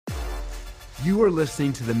You are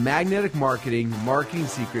listening to the Magnetic Marketing Marketing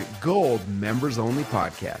Secret Gold Members Only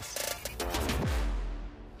podcast.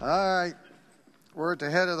 All right, we're at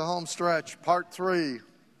the head of the home stretch, part 3.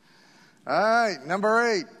 All right,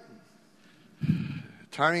 number 8.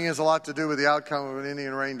 Timing has a lot to do with the outcome of an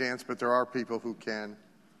Indian rain dance, but there are people who can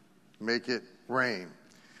make it rain.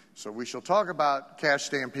 So we shall talk about cash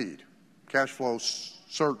stampede, cash flow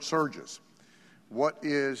surges. What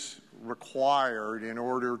is required in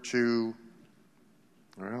order to,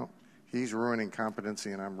 well, he's ruining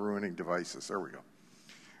competency and I'm ruining devices. There we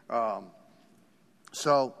go.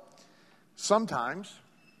 So sometimes,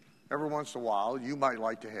 every once in a while, you might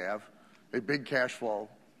like to have a big cash flow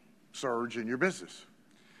surge in your business.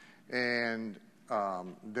 And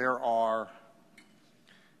there are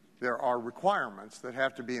requirements that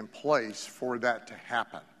have to be in place for that to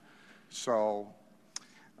happen. So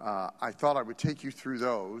I thought I would take you through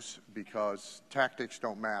those because tactics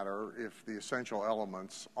don't matter if the essential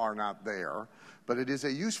elements are not there. But it is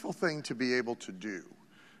a useful thing to be able to do.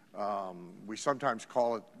 We sometimes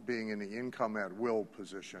call it being in the income at will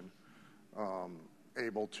position,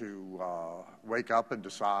 able to wake up and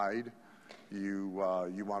decide you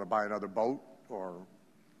want to buy another boat or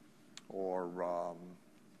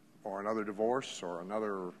another divorce or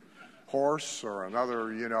another horse or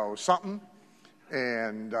another, something,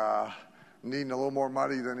 and needing a little more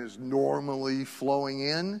money than is normally flowing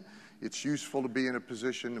in. It's useful to be in a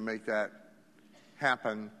position to make that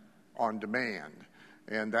happen on demand.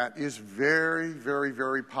 And that is very, very,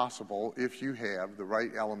 very possible if you have the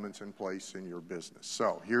right elements in place in your business.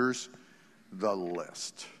 So here's the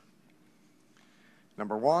list.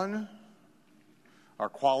 Number 1, our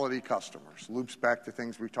quality customers. Loops back to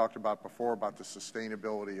things we've talked about before about the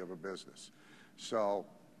sustainability of a business. So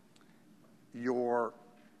your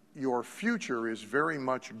future is very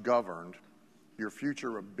much governed, your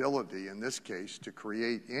future ability in this case to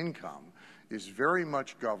create income is very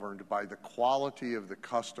much governed by the quality of the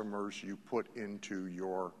customers you put into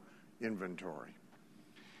your inventory.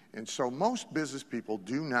 And so most business people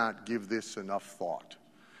do not give this enough thought.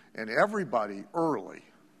 And everybody early,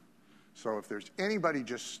 so if there's anybody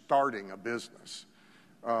just starting a business,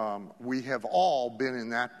 we have all been in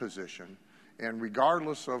that position. And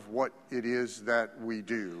regardless of what it is that we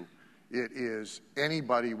do, it is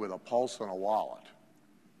anybody with a pulse and a wallet.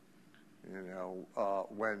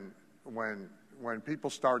 When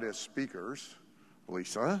people start as speakers,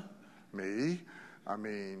 Lisa, me,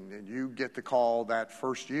 and you get the call that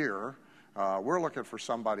first year, we're looking for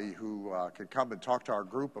somebody who can come and talk to our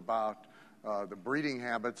group about the breeding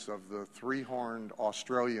habits of the 3-horned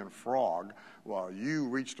Australian frog. Well, you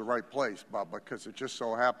reached the right place, Bob, because it just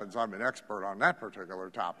so happens I'm an expert on that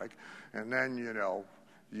particular topic. And then,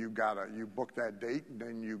 you book that date, and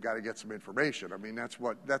then you got to get some information.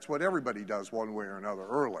 That's what everybody does one way or another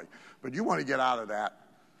early. But you want to get out of that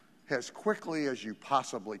as quickly as you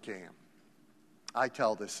possibly can. I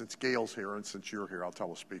tell this, since Gail's here and since you're here, I'll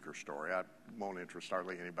tell a speaker story. I won't interest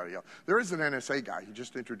hardly anybody else. There is an NSA guy. He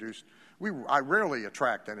just introduced, I rarely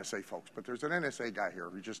attract NSA folks, but there's an NSA guy here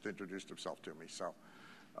who just introduced himself to me. So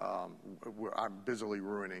I'm busily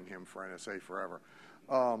ruining him for NSA forever.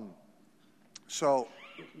 So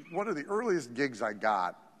one of the earliest gigs I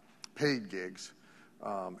got, paid gigs,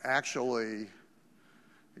 actually,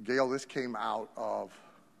 Gail, this came out of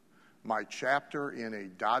my chapter in a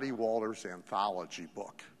Dottie Walters anthology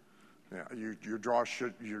book. Your jaw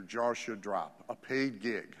should drop. A paid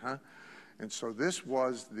gig, huh? And so this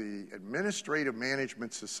was the Administrative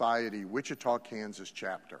Management Society, Wichita, Kansas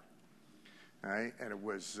chapter. Right? And it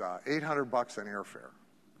was $800 in airfare.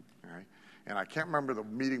 Right? And I can't remember the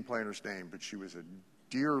meeting planner's name, but she was a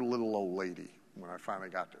dear little old lady when I finally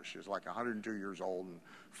got there. She was like 102 years old and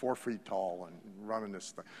 4 feet tall and running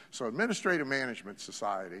this thing. So Administrative Management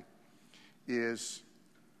Society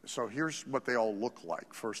so here's what they all look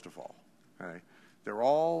like, first of all. Okay? They're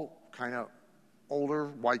all kind of older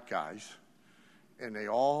white guys, and they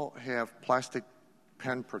all have plastic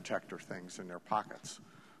pen protector things in their pockets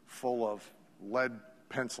full of lead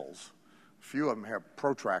pencils. A few of them have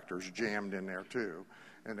protractors jammed in there, too.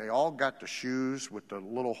 And they all got the shoes with the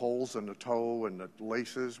little holes in the toe and the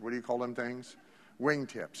laces. What do you call them things?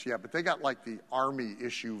 Wingtips, yeah, but they got like the Army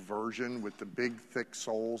issue version with the big, thick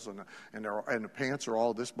soles, and the pants are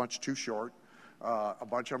all this much too short. A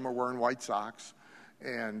bunch of them are wearing white socks,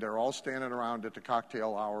 and they're all standing around at the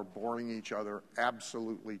cocktail hour, boring each other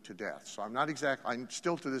absolutely to death. So I'm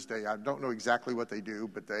still to this day, I don't know exactly what they do,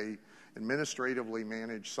 but they administratively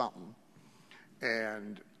manage something.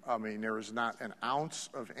 And there is not an ounce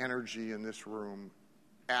of energy in this room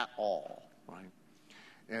at all, right?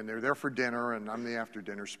 And they're there for dinner, and I'm the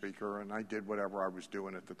after-dinner speaker, and I did whatever I was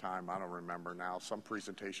doing at the time. I don't remember now, some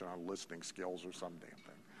presentation on listening skills or some damn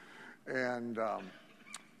thing.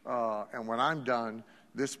 And when I'm done,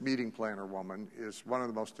 this meeting planner woman is one of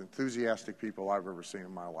the most enthusiastic people I've ever seen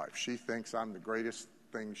in my life. She thinks I'm the greatest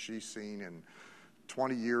thing she's seen in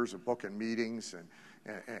 20 years of booking meetings, and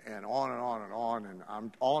on and on and on. And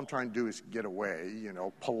all I'm trying to do is get away,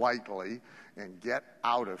 politely, and get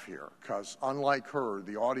out of here. Because unlike her,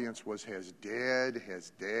 the audience was as dead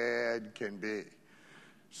can be.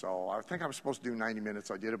 So I think I was supposed to do 90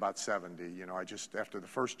 minutes. I did about 70. I just, after the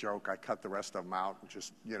first joke, I cut the rest of them out and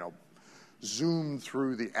just, zoomed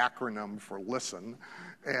through the acronym for listen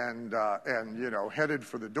and headed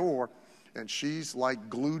for the door. And she's like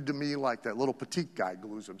glued to me like that little petite guy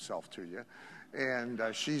glues himself to you. And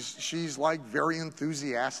she's like very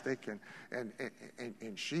enthusiastic, and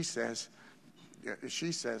she says,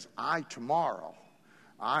 tomorrow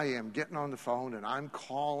I am getting on the phone and I'm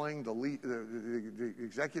calling the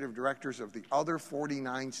executive directors of the other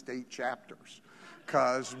 49 state chapters,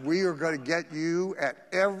 because we are going to get you at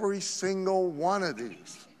every single one of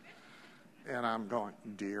these. And I'm going,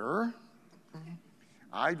 dear,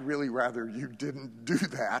 I'd really rather you didn't do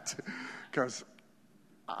that, because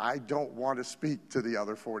I don't want to speak to the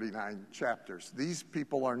other 49 chapters. These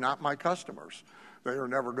people are not my customers. They are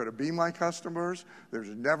never going to be my customers. There's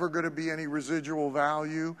never going to be any residual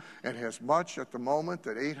value. And as much at the moment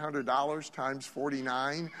that $800 times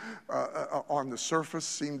 49 on the surface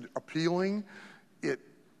seemed appealing, it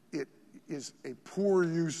is a poor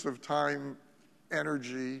use of time,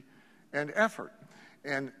 energy, and effort.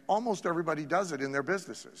 And almost everybody does it in their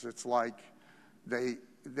businesses. It's like they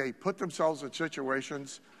put themselves in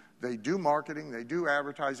situations, they do marketing, they do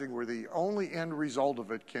advertising, where the only end result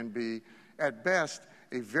of it can be, at best,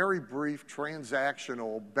 a very brief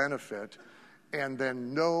transactional benefit and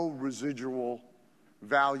then no residual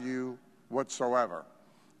value whatsoever.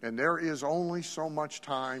 And there is only so much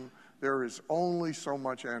time, there is only so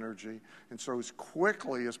much energy, and so as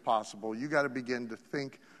quickly as possible, you got to begin to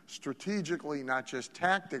think strategically, not just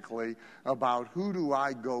tactically, about who do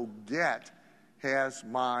I go get as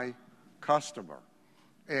my customer.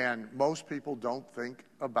 And most people don't think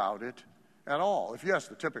about it at all. If you ask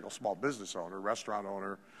the typical small business owner, restaurant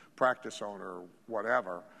owner, practice owner,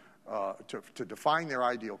 whatever, to define their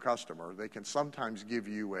ideal customer, they can sometimes give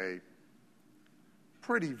you a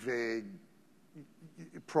pretty vague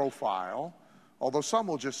profile, although some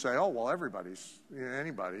will just say, oh, well, everybody's,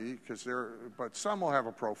 anybody, but some will have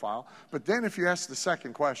a profile. But then if you ask the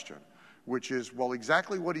second question, which is, well,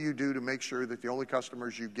 exactly what do you do to make sure that the only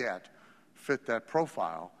customers you get fit that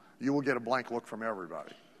profile, you will get a blank look from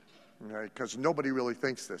everybody, okay? Because nobody really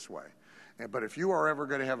thinks this way. But if you are ever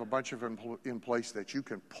going to have a bunch of them in place that you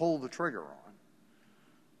can pull the trigger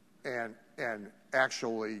on and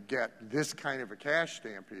actually get this kind of a cash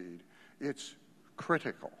stampede, it's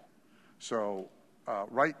critical. So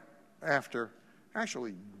right after,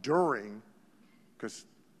 actually during, because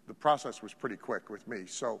the process was pretty quick with me,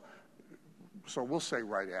 so we'll say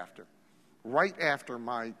right after. Right after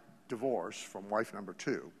my divorce from wife number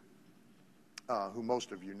 2, who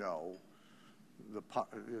most of you know,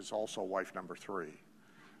 is also wife number 3.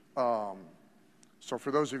 So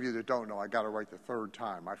for those of you that don't know, I got it right the third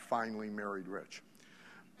time. I finally married rich.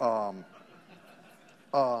 So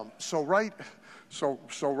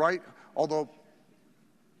right, although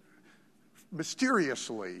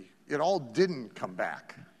mysteriously, it all didn't come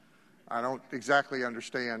back. I don't exactly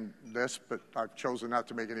understand this, but I've chosen not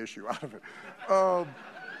to make an issue out of it.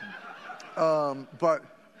 But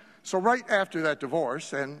so right after that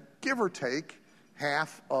divorce, and give or take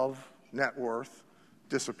half of net worth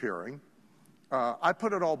disappearing, I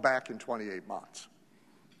put it all back in 28 months.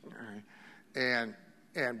 And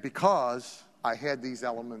because I had these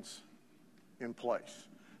elements in place,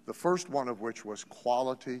 the first one of which was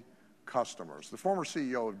quality customers. The former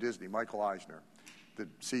CEO of Disney, Michael Eisner, the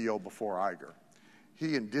CEO before Iger,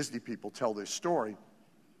 he and Disney people tell this story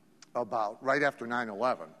about right after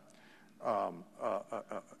 9/11,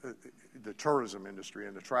 the tourism industry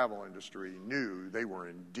and the travel industry knew they were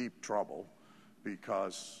in deep trouble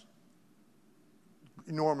because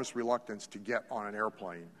enormous reluctance to get on an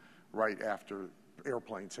airplane right after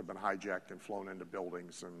airplanes have been hijacked and flown into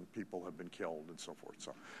buildings and people have been killed and so forth.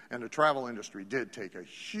 So, and the travel industry did take a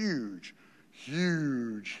huge,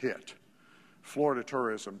 huge hit. Florida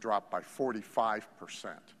tourism dropped by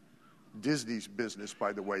 45%. Disney's business,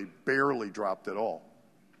 by the way, barely dropped at all.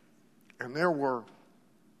 And the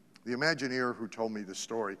Imagineer who told me this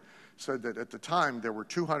story said that at the time there were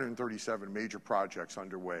 237 major projects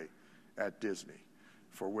underway at Disney.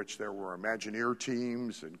 for which there were Imagineer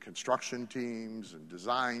teams and construction teams and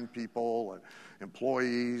design people and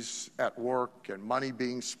employees at work and money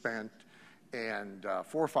being spent. And 4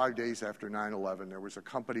 or 5 days after 9/11, there was a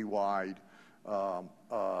company-wide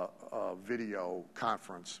video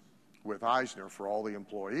conference with Eisner for all the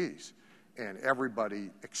employees. And everybody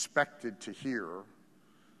expected to hear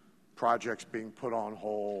projects being put on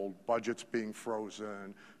hold, budgets being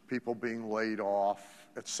frozen, people being laid off,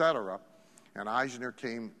 et cetera. And Eisner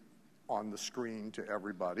came on the screen to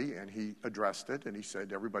everybody, and he addressed it, and he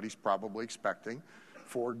said, everybody's probably expecting,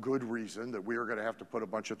 for good reason, that we are going to have to put a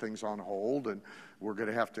bunch of things on hold, and we're going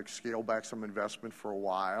to have to scale back some investment for a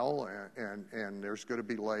while, and there's going to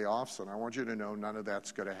be layoffs, and I want you to know none of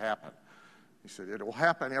that's going to happen. He said, it will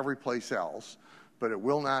happen every place else, but it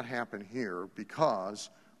will not happen here because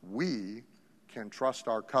we can trust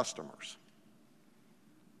our customers.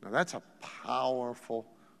 Now, that's a powerful,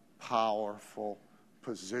 powerful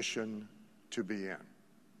position to be in.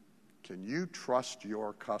 Can you trust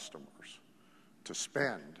your customers to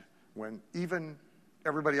spend when even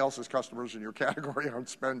everybody else's customers in your category aren't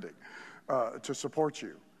spending, to support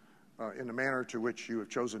you in the manner to which you have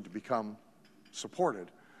chosen to become supported?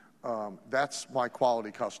 That's why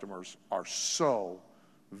quality customers are so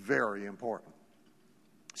very important.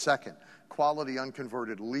 Second, quality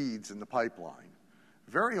unconverted leads in the pipeline.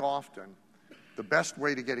 Very often, the best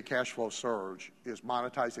way to get a cash flow surge is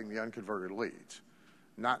monetizing the unconverted leads,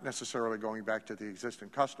 not necessarily going back to the existing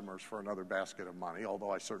customers for another basket of money, although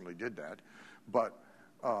I certainly did that. But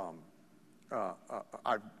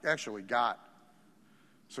I've actually got,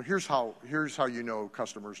 so here's how you know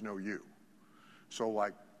customers know you. So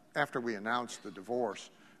like after we announced the divorce,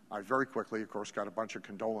 I very quickly, of course, got a bunch of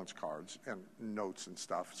condolence cards and notes and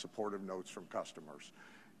stuff, supportive notes from customers.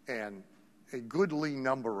 And a goodly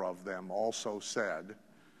number of them also said,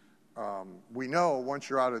 we know once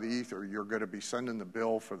you're out of the ether, you're going to be sending the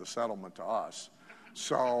bill for the settlement to us.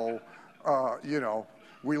 So,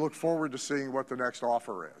 we look forward to seeing what the next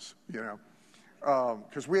offer is,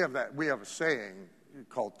 because we have a saying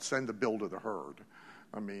called send the bill to the herd.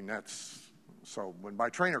 I mean, so when my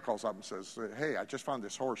trainer calls up and says, hey, I just found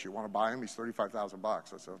this horse, you want to buy him? He's $35,000.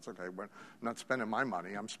 I said, it's okay, I'm not spending my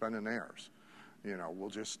money, I'm spending theirs. We'll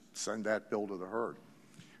just send that bill to the herd.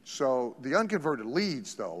 So the unconverted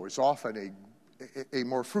leads, though, is often a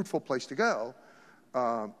more fruitful place to go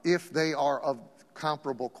if they are of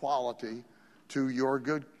comparable quality to your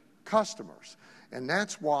good customers. And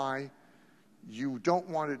that's why you don't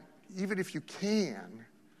want to, even if you can,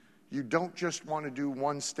 you don't just want to do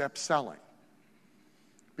one-step selling.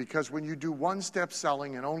 Because when you do one-step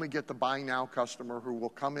selling and only get the buy now customer who will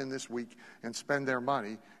come in this week and spend their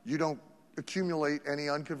money, you don't accumulate any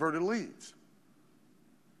unconverted leads.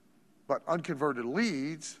 But unconverted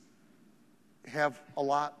leads have a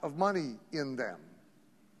lot of money in them.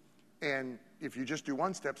 And if you just do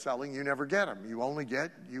one-step selling, you never get them. You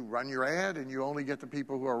run your ad and you only get the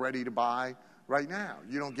people who are ready to buy right now.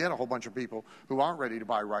 You don't get a whole bunch of people who aren't ready to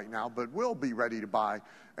buy right now, but will be ready to buy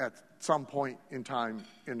at some point in time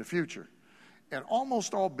in the future. And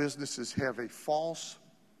almost all businesses have a false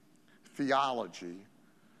theology,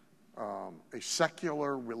 a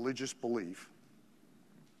secular religious belief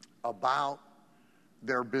about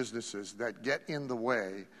their businesses that get in the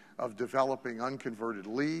way of developing unconverted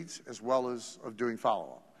leads as well as of doing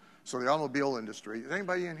follow-up. So the automobile industry, is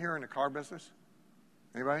anybody in here in the car business?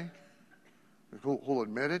 Anybody? Who'll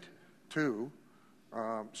admit it? Too.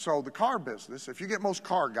 So the car business, if you get most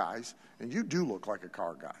car guys, and you do look like a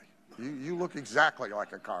car guy. You look exactly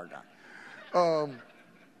like a car guy.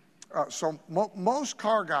 So most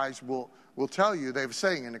car guys will tell you, they have a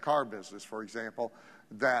saying in the car business, for example,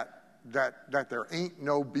 that there ain't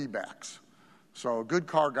no be-backs. So a good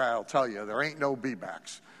car guy will tell you there ain't no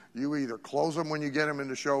be-backs. You either close them when you get them in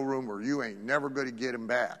the showroom or you ain't never going to get them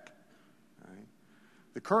back. Right?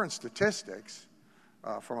 The current statistics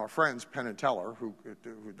from our friends Penn and Teller, who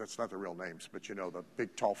that's not their real names, but the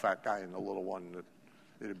big tall fat guy and the little one that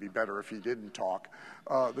it'd be better if he didn't talk,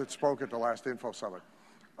 that spoke at the last Info Summit,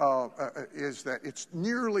 is that it's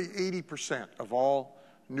nearly 80% of all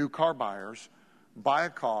new car buyers buy a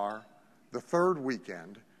car the third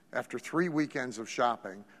weekend after 3 weekends of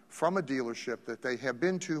shopping from a dealership that they have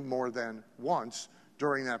been to more than once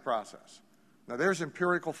during that process. Now, there's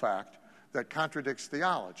empirical fact that contradicts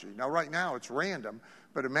theology. Now, right now, it's random,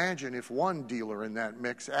 but imagine if one dealer in that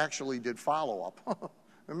mix actually did follow-up.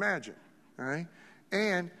 Imagine, all right?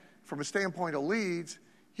 And from a standpoint of leads,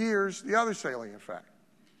 here's the other salient fact.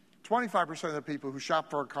 25% of the people who shop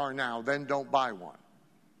for a car now then don't buy one.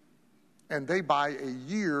 And they buy a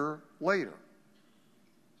year later.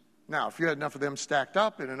 Now, if you had enough of them stacked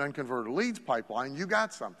up in an unconverted leads pipeline, you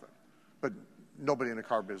got something. But nobody in the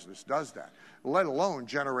car business does that, let alone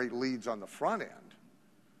generate leads on the front end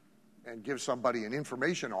and give somebody an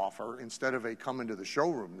information offer instead of a come into the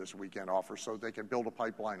showroom this weekend offer so they can build a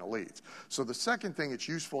pipeline of leads. So the second thing it's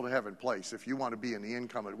useful to have in place if you want to be in the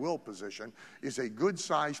income at will position is a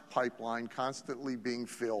good-sized pipeline constantly being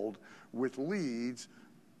filled with leads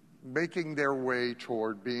making their way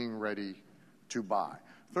toward being ready to buy.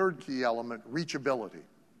 Third key element, reachability.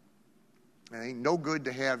 It ain't no good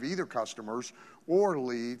to have either customers or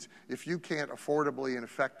leads if you can't affordably and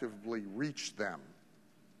effectively reach them.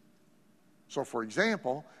 So, for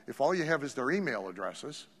example, if all you have is their email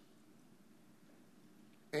addresses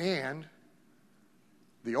and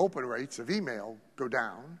the open rates of email go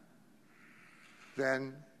down,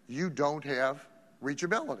 then you don't have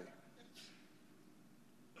reachability.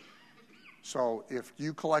 So if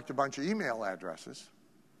you collect a bunch of email addresses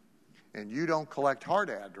and you don't collect hard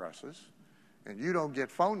addresses and you don't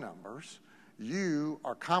get phone numbers, you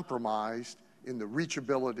are compromised in the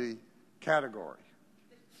reachability category.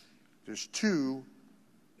 There's two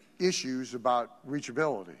issues about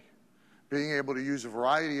reachability: being able to use a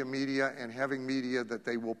variety of media and having media that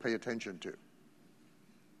they will pay attention to.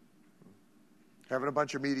 Having a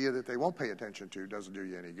bunch of media that they won't pay attention to doesn't do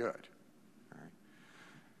you any good. All right.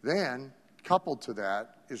 Then, coupled to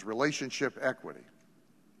that is relationship equity.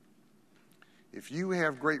 If you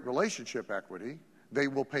have great relationship equity, they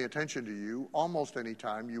will pay attention to you almost any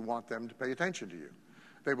time you want them to pay attention to you.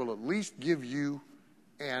 They will at least give you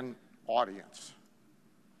an audience.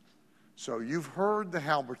 So you've heard the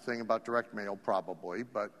Halbert thing about direct mail probably,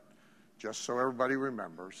 but just so everybody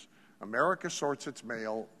remembers, America sorts its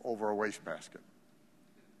mail over a wastebasket.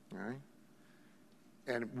 All right?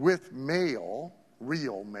 And with mail,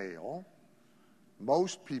 real mail,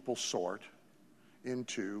 most people sort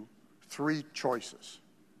into three choices.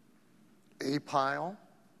 A pile,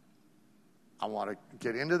 I want to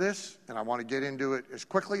get into this, and I want to get into it as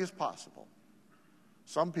quickly as possible.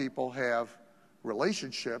 Some people have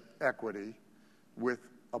relationship equity with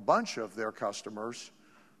a bunch of their customers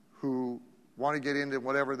who want to get into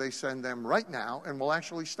whatever they send them right now and will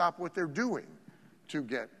actually stop what they're doing to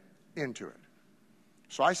get into it.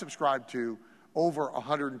 So I subscribe to over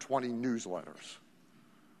 120 newsletters.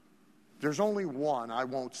 There's only one I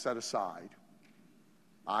won't set aside.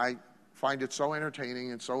 I find it so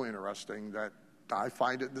entertaining and so interesting that I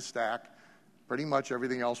find it in the stack. Pretty much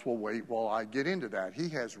everything else will wait while I get into that. He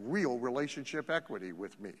has real relationship equity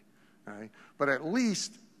with me. Okay? But at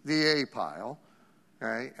least the A pile,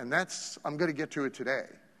 okay? And that's, I'm going to get to it today.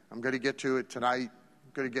 I'm going to get to it tonight.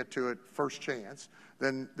 I'm going to get to it first chance.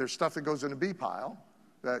 Then there's stuff that goes in the B pile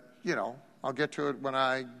that, you know, I'll get to it when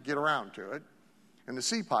I get around to it. And the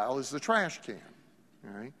C pile is the trash can.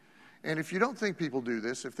 Okay? And if you don't think people do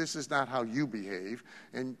this, if this is not how you behave,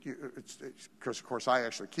 and because, of course, I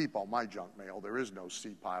actually keep all my junk mail. There is no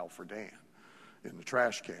C pile for Dan in the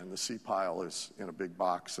trash can. The C pile is in a big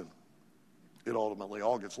box, and it ultimately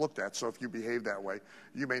all gets looked at. So if you behave that way,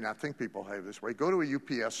 you may not think people behave this way. Go to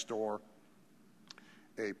a UPS store,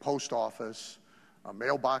 a post office,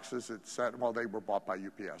 mailboxes, etc. Well, they were bought by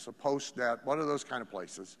UPS. A PostNet, one of those kind of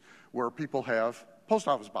places where people have post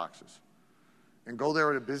office boxes. And go there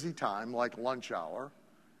at a busy time, like lunch hour,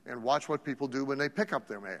 and watch what people do when they pick up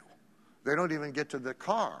their mail. They don't even get to the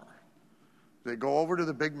car. They go over to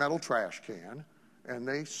the big metal trash can, and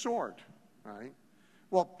they sort, right?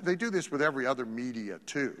 Well, they do this with every other media,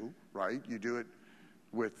 too, right? You do it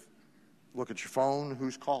with, look at your phone,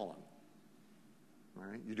 who's calling,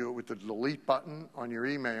 right? You do it with the delete button on your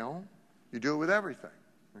email. You do it with everything,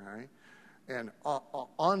 right? And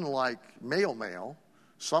unlike mail,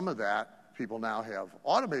 some of that, people now have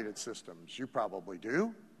automated systems, you probably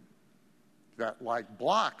do, that like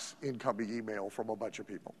blocks incoming email from a bunch of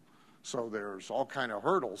people. So there's all kind of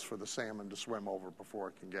hurdles for the salmon to swim over before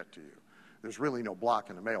it can get to you. There's really no block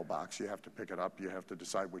in the mailbox. You have to pick it up. You have to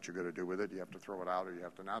decide what you're going to do with it. You have to throw it out or you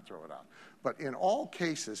have to not throw it out. But in all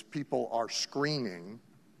cases, people are screening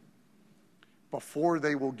before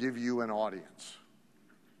they will give you an audience.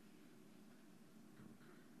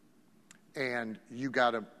 And you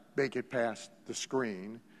got to make it past the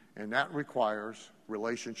screen, and that requires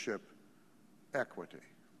relationship equity.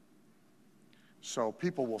 So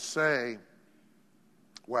people will say,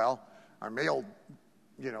 well, I mailed,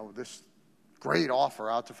 you know, this great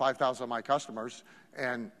offer out to 5,000 of my customers,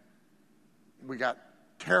 and we got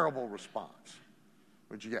terrible response.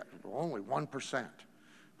 What'd you get? Only 1%.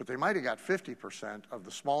 But they might have got 50% of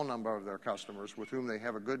the small number of their customers with whom they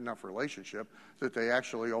have a good enough relationship that they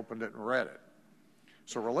actually opened it and read it.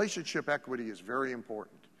 So relationship equity is very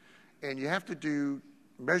important. And you have to do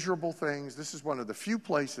measurable things. This is one of the few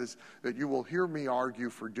places that you will hear me argue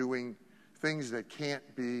for doing things that can't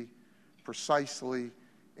be precisely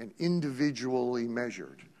and individually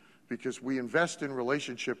measured, because we invest in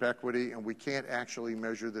relationship equity and we can't actually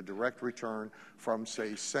measure the direct return from,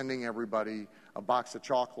 say, sending everybody a box of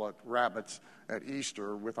chocolate rabbits at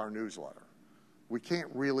Easter with our newsletter. We can't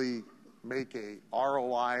really make a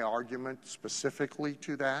ROI argument specifically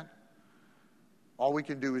to that. All we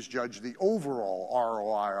can do is judge the overall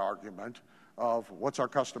ROI argument of what's our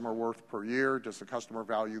customer worth per year, does the customer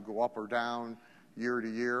value go up or down year to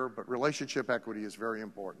year, but relationship equity is very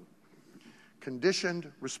important.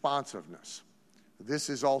 Conditioned responsiveness. This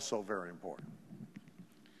is also very important.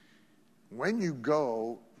 When you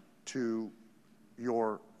go to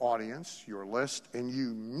your audience, your list, and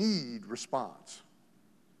you need response,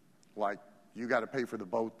 like you got to pay for the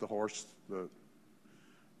boat, the horse, the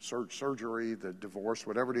surgery, the divorce,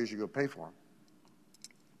 whatever it is you go pay for them.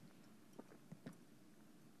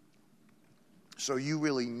 So you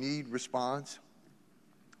really need response.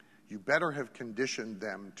 You better have conditioned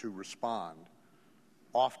them to respond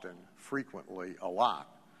often, frequently, a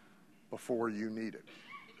lot before you need it.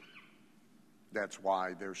 That's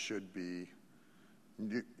why there should be,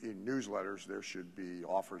 in newsletters, there should be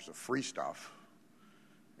offers of free stuff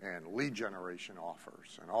and lead generation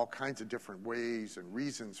offers and all kinds of different ways and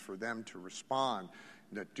reasons for them to respond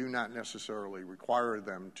that do not necessarily require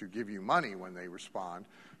them to give you money when they respond,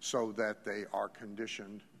 so that they are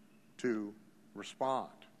conditioned to respond.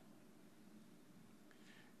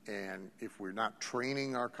 And if we're not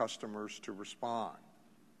training our customers to respond,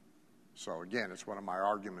 so again, it's one of my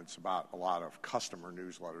arguments about a lot of customer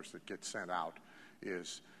newsletters that get sent out,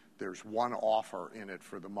 is there's one offer in it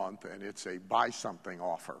for the month, and it's a buy something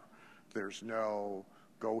offer. There's no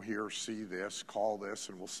go here, see this, call this,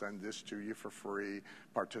 and we'll send this to you for free,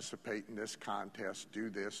 participate in this contest,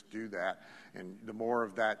 do this, do that. And the more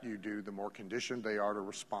of that you do, the more conditioned they are to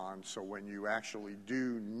respond. So when you actually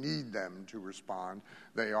do need them to respond,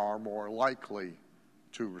 they are more likely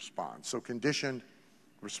to respond. So conditioned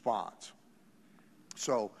response.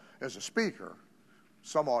 So as a speaker,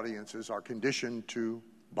 some audiences are conditioned to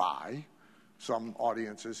buy. Some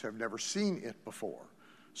audiences have never seen it before.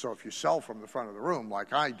 So if you sell from the front of the room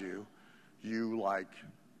like I do,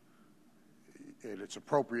 it's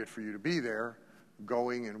appropriate for you to be there,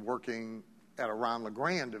 going and working at a Ron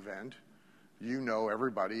LeGrand event. You know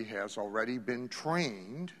everybody has already been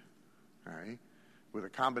trained, right, with a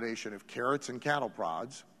combination of carrots and cattle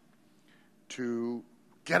prods to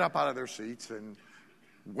get up out of their seats and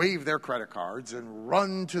wave their credit cards and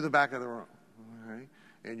run to the back of the room. Right?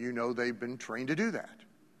 And you know they've been trained to do that.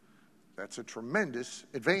 That's a tremendous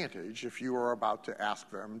advantage if you are about to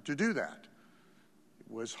ask them to do that.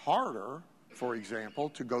 It was harder, for example,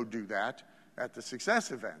 to go do that at the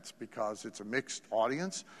success events because it's a mixed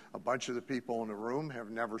audience. A bunch of the people in the room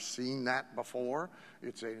have never seen that before.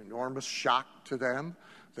 It's an enormous shock to them.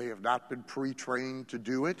 They have not been pre-trained to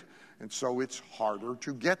do it, and so it's harder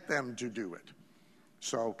to get them to do it.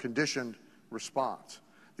 So conditioned response,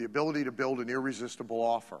 the ability to build an irresistible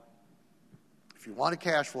offer. If you want a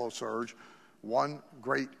cash flow surge, one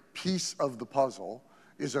great piece of the puzzle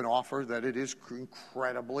is an offer that it is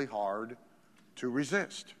incredibly hard to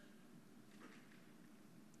resist.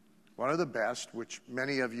 One of the best, which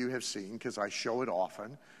many of you have seen because I show it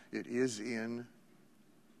often, it is in,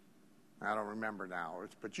 I don't remember now,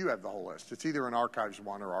 but you have the whole list. It's either in Archives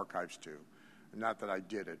 1 or Archives 2. Not that I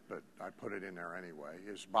did it, but I put it in there anyway.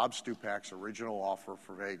 It's Bob Stupak's original offer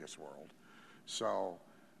for Vegas World. So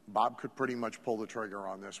Bob could pretty much pull the trigger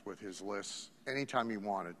on this with his lists anytime he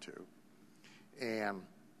wanted to. And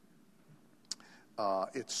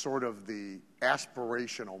it's sort of the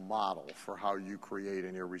aspirational model for how you create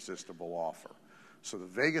an irresistible offer. So the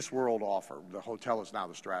Vegas World offer, the hotel is now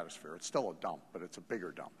the Stratosphere. It's still a dump, but it's a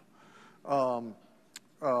bigger dump.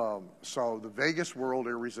 So the Vegas World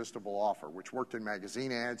irresistible offer, which worked in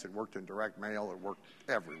magazine ads, it worked in direct mail, it worked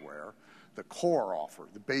everywhere. The core offer,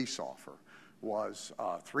 the base offer, was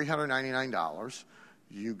 $399.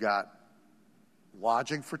 You got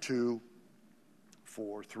lodging for two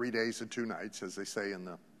for 3 days and 2 nights, as they say in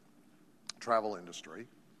the travel industry.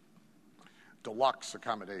 Deluxe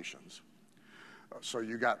accommodations. So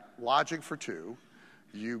you got lodging for two.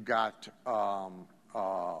 You got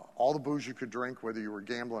all the booze you could drink, whether you were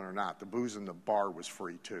gambling or not. The booze in the bar was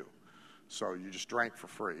free, too. So you just drank for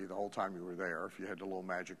free the whole time you were there if you had the little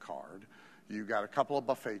magic card. You got a couple of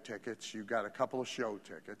buffet tickets. You got a couple of show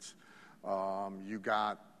tickets. You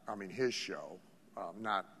got, his show,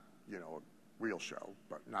 not, a real show,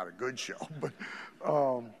 but not a good show. But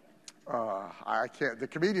I can't. The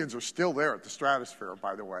comedians are still there at the Stratosphere,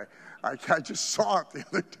 by the way. I just saw it the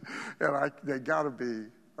other day, and they got to be.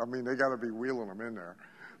 I mean, they got to be wheeling them in there.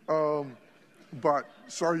 But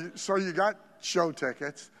so you got show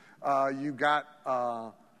tickets. You got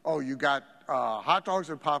hot dogs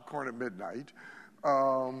and popcorn at midnight,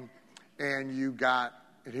 and you got.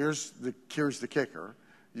 And here's the kicker.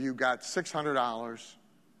 You got $600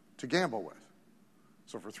 to gamble with.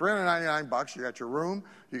 So for $399, you got your room,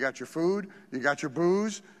 you got your food, you got your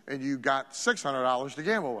booze, and you got $600 to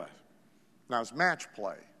gamble with. Now it's match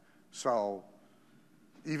play. So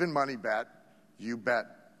even money bet, you bet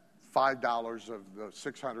 $5 of the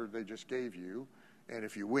 $600 they just gave you, and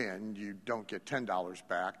if you win, you don't get $10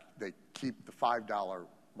 back. They keep the $5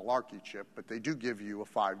 malarkey chip, but they do give you a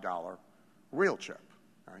 $5 real chip.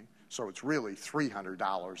 Right? So it's really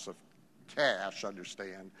 $300 of cash,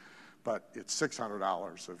 understand, but it's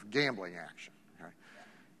 $600 of gambling action. Okay?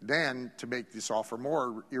 Then, to make this offer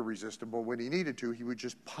more irresistible, when he needed to, he would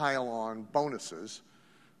just pile on bonuses,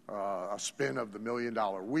 a spin of the $1 million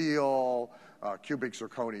wheel, a cubic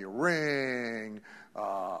zirconia ring,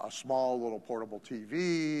 a small little portable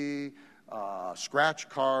TV, a scratch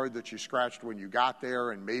card that you scratched when you got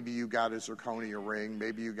there, and maybe you got a zirconia ring,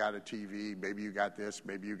 maybe you got a TV, maybe you got this,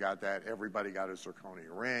 maybe you got that. Everybody got a zirconia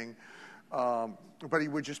ring. But he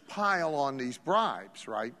would just pile on these bribes,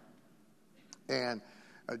 right? And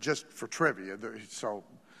just for trivia, so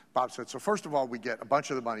Bob said, so first of all, we get a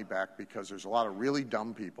bunch of the money back because there's a lot of really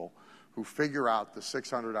dumb people who figure out the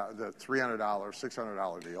 $300,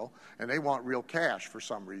 $600 deal, and they want real cash for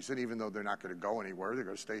some reason, even though they're not going to go anywhere. They're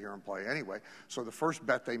going to stay here and play anyway. So the first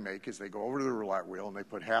bet they make is they go over to the roulette wheel and they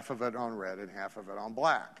put half of it on red and half of it on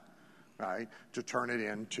black, right, to turn it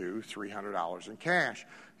into $300 in cash.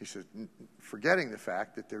 He said, forgetting the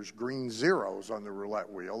fact that there's green zeros on the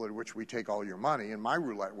roulette wheel at which we take all your money, and my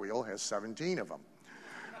roulette wheel has 17 of them.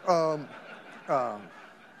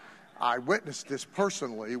 I witnessed this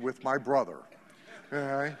personally with my brother,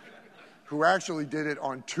 okay, who actually did it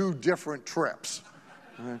on 2 different trips.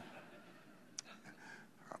 I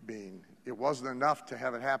mean, it wasn't enough to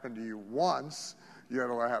have it happen to you once. You had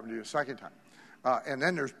to let it happen to you a second time. And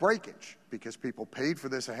then there's breakage, because people paid for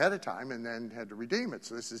this ahead of time and then had to redeem it.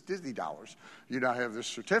 So this is Disney dollars. You now have this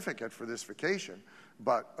certificate for this vacation,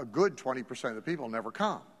 but a good 20% of the people never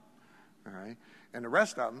come. All right? And the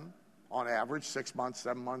rest of them, on average, 6 months,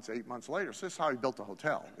 7 months, 8 months later. So this is how he built the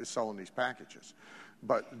hotel, is selling these packages.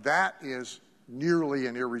 But that is nearly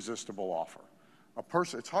an irresistible offer.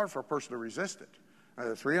 It's hard for a person to resist it.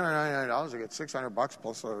 $399, I get $600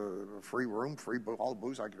 plus a free room, all the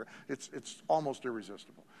booze I get. It's almost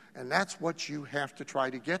irresistible. And that's what you have to try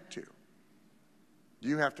to get to.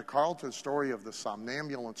 You have to, Carlton's story of the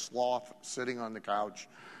somnambulant sloth sitting on the couch,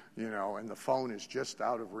 and the phone is just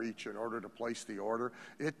out of reach in order to place the order.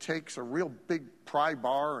 It takes a real big pry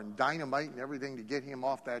bar and dynamite and everything to get him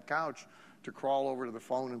off that couch to crawl over to the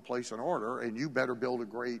phone and place an order, and you better build a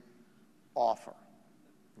great offer.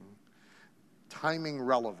 Timing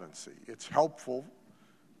relevancy. It's helpful.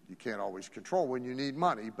 You can't always control when you need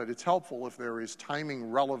money, but it's helpful if there is timing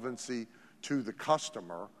relevancy to the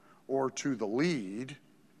customer or to the lead,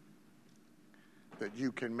 that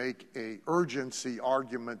you can make an urgency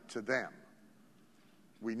argument to them.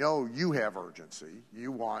 We know you have urgency.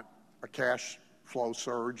 You want a cash flow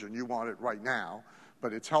surge and you want it right now,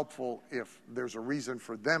 but it's helpful if there's a reason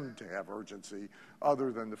for them to have urgency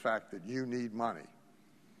other than the fact that you need money.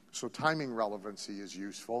 So timing relevancy is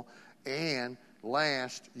useful. And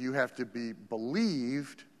last, you have to be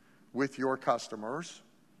believed with your customers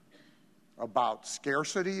about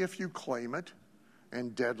scarcity if you claim it,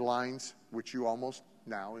 and deadlines, which you almost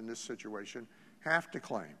now in this situation have to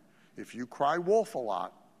claim. If you cry wolf a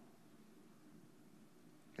lot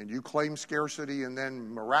and you claim scarcity and then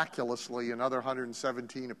miraculously another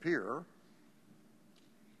 117 appear,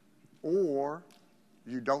 or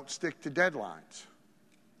you don't stick to deadlines,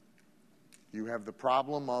 you have the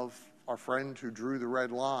problem of our friend who drew the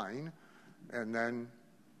red line and then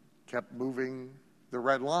kept moving the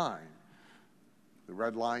red line. The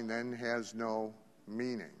red line then has no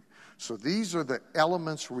meaning. So these are the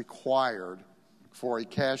elements required for a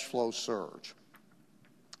cash flow surge.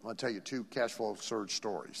 I'll tell you 2 cash flow surge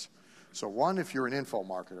stories. So one, if you're an info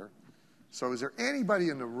marketer. So is there anybody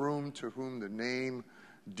in the room to whom the name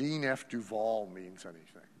Dean F. Duval means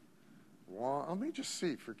anything? Well, let me just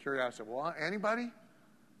see for curiosity. Well, anybody?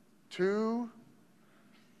 2?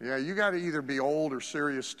 Yeah, you got to either be old or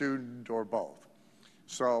serious student or both.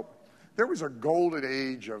 So there was a golden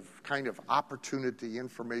age of kind of opportunity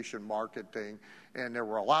information marketing, and there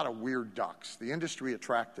were a lot of weird ducks. The industry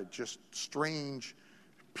attracted just strange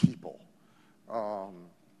people.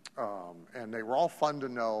 And they were all fun to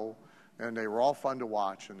know, and they were all fun to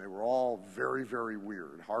watch, and they were all very, very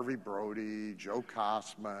weird. Harvey Brody, Joe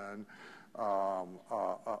Kosman,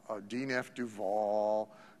 Dean F. Duval,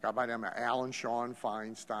 a guy by the name of Alan Sean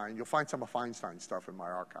Feinstein. You'll find some of Feinstein's stuff in my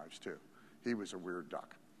archives, too. He was a weird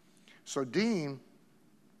duck. So Dean,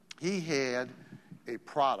 he had a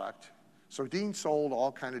product. So Dean sold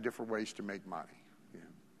all kind of different ways to make money.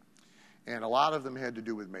 Yeah. And a lot of them had to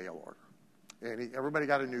do with mail order. And everybody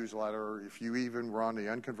got a newsletter. If you even were on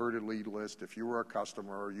the unconverted lead list, if you were a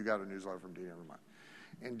customer, you got a newsletter from Dean every month.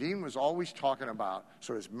 And Dean was always talking about,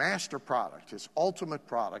 so his master product, his ultimate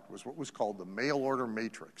product was what was called the mail order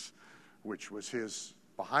matrix, which was his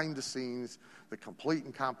behind the scenes, the complete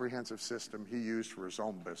and comprehensive system he used for his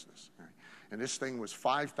own business. Right? And this thing was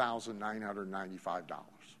 $5,995.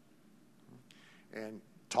 And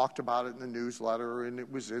talked about it in the newsletter, and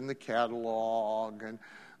it was in the catalog, and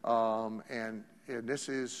this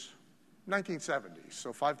is 1970s,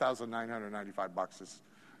 so $5,995 is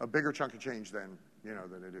a bigger chunk of change than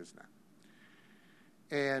it is now.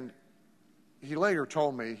 And he later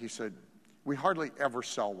told me, he said, we hardly ever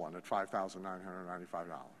sell one at $5,995.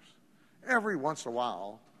 Every once in a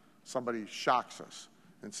while, somebody shocks us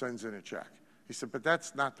and sends in a check. He said, but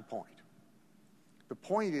that's not the point. The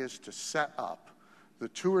point is to set up the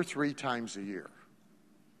 2 or 3 times a year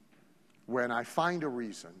when I find a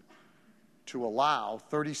reason to allow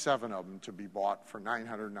 37 of them to be bought for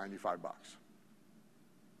 $995.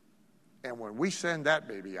 And when we send that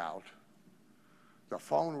baby out, the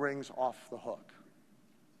phone rings off the hook.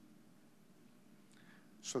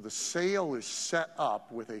 So the sale is set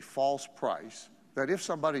up with a false price that if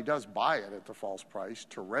somebody does buy it at the false price,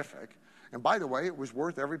 terrific. And by the way, it was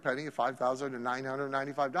worth every penny of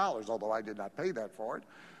 $5,995, although I did not pay that for it.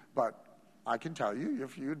 But I can tell you,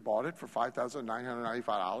 if you had bought it for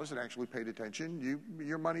 $5,995 and actually paid attention,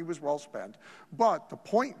 your money was well spent. But the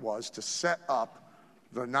point was to set up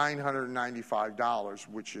the $995,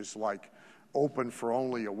 which is like open for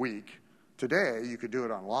only a week. Today, you could do it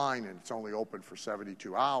online, and it's only open for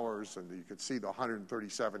 72 hours, and you could see the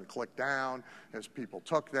 137 click down as people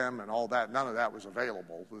took them and all that. None of that was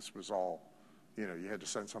available. This was all, you had to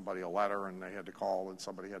send somebody a letter, and they had to call, and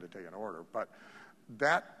somebody had to take an order. But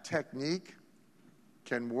that technique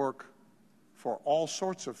can work for all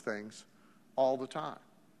sorts of things all the time.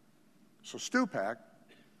 So Stupak,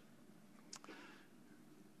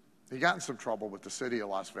 he got in some trouble with the city of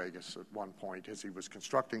Las Vegas at one point as he was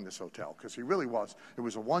constructing this hotel, because he really was. It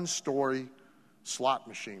was a one-story slot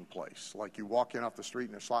machine place. Like you walk in off the street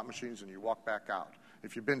and there's slot machines and you walk back out.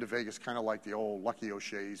 If you've been to Vegas, kind of like the old Lucky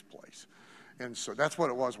O'Shea's place. And so that's what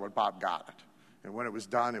it was when Bob got it. And when it was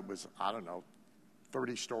done, it was,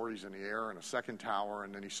 30 stories in the air and a second tower,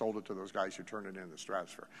 and then he sold it to those guys who turned it into the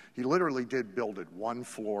stratosphere. He literally did build it one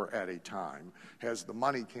floor at a time as the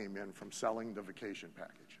money came in from selling the vacation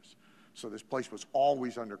packages. So this place was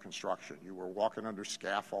always under construction. You were walking under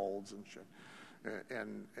scaffolds and shit.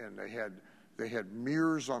 And they had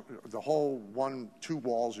mirrors on the whole 2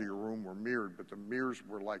 walls of your room were mirrored, but the mirrors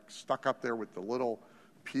were like stuck up there with the little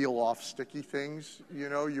peel-off sticky things,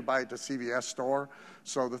 you buy at the CVS store.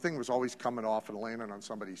 So the thing was always coming off and landing on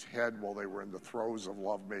somebody's head while they were in the throes of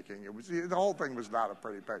lovemaking. The whole thing was not a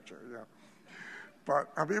pretty picture.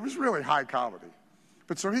 But, it was really high comedy.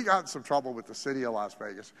 But so he got in some trouble with the city of Las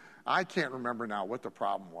Vegas. I can't remember now what the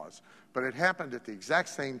problem was, but it happened at the exact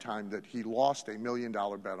same time that he lost a $1 million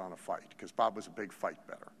bet on a fight, because Bob was a big fight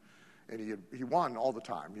bettor. And he won all the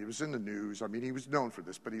time. He was in the news. He was known for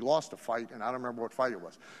this, but he lost a fight, and I don't remember what fight it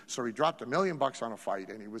was. So he dropped $1 million on a fight,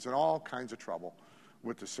 and he was in all kinds of trouble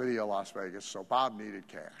with the city of Las Vegas, so Bob needed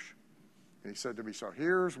cash. And he said to me, so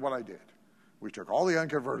here's what I did. We took all the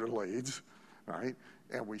unconverted leads, right,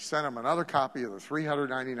 and we sent him another copy of the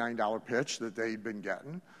 $399 pitch that they'd been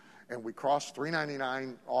getting, and we crossed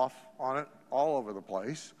 $399 off on it all over the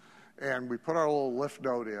place, and we put our little lift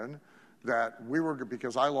note in that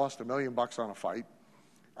because I lost $1 million on a fight,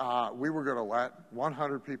 we were going to let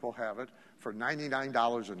 100 people have it for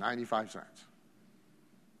 $99.95.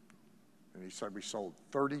 And he said we sold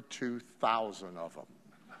 32,000 of them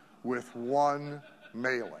with one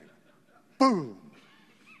mailing. Boom!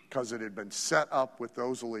 Because it had been set up with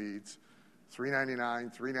those leads,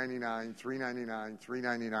 $399, $399, $399,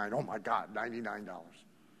 $399. Oh my God,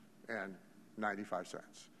 $99.95.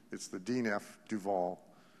 It's the Dean F. Duval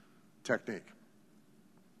technique.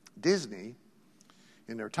 Disney,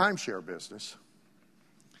 in their timeshare business,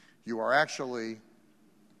 you're actually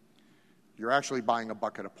buying a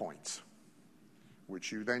bucket of points,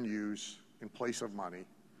 which you then use in place of money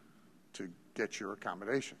to get your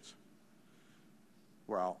accommodations.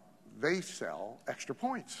 Well, they sell extra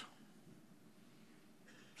points.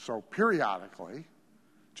 So periodically,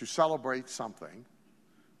 to celebrate something,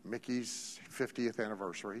 Mickey's 50th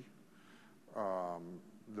anniversary,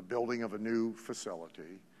 the building of a new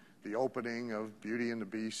facility, the opening of Beauty and the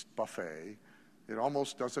Beast buffet, it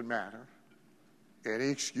almost doesn't matter. Any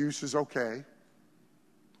excuse is okay.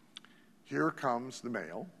 Here comes the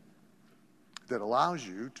mail that allows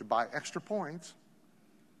you to buy extra points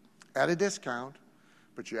at a discount,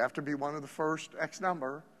 but you have to be one of the first X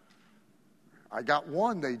number. I got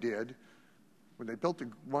one they did when they built the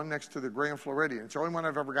one next to the Grand Floridian. It's the only one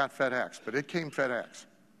I've ever got FedEx, but it came FedEx.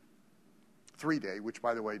 3-day, which,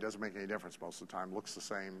 by the way, doesn't make any difference most of the time. Looks the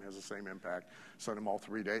same, has the same impact. Sent them all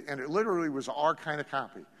 3-day. And it literally was our kind of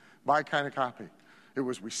copy, my kind of copy. It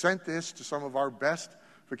was, we sent this to some of our best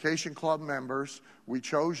Vacation Club members. We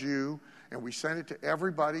chose you, and we sent it to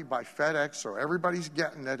everybody by FedEx, so everybody's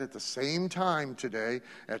getting it at the same time today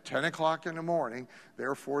at 10 o'clock in the morning.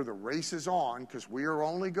 Therefore, the race is on, because we are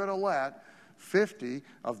only going to let 50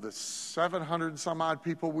 of the 700 and some odd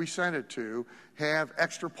people we sent it to have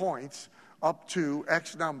extra points up to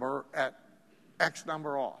X number at X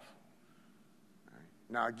number off.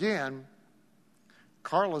 Now, again,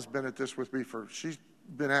 Carla's been at this with me she's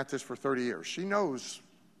been at this for 30 years. She knows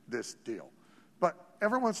this deal. But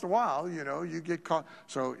every once in a while, you get caught.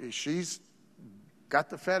 So she's got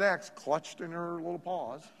the FedEx clutched in her little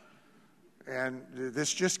paws. And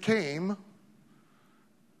this just came.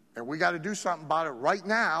 And we got to do something about it right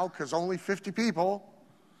now, because only 50 people,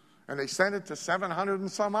 and they sent it to 700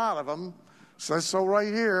 and some odd of them. Says so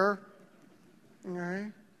right here.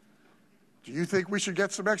 Okay. Do you think we should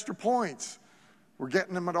get some extra points? We're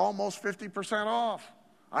getting them at almost 50% off.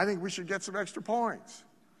 I think we should get some extra points.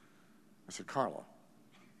 I said, Carla,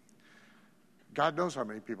 God knows how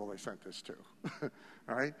many people they sent this to.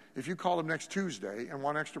 All right? If you call them next Tuesday and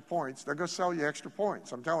want extra points, they're going to sell you extra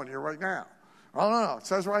points. I'm telling you right now. Oh, no. It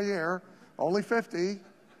says right here, only 50.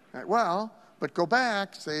 Well, but go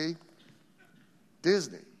back, see,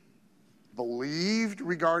 Disney believed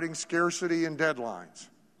regarding scarcity and deadlines.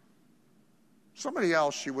 Somebody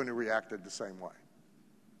else, she wouldn't have reacted the same way.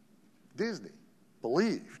 Disney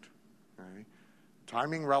believed. Okay?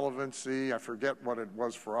 Timing, relevancy, I forget what it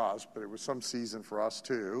was for us, but it was some season for us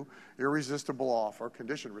too. Irresistible offer,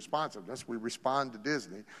 condition responsiveness. We respond to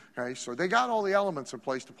Disney. Okay? So they got all the elements in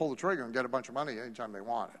place to pull the trigger and get a bunch of money anytime they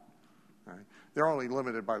want it. Okay? They're only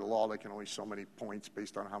limited by the law. They can only so many points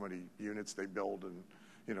based on how many units they build, and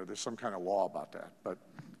there's some kind of law about that. But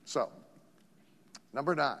so,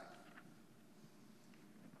 number 9.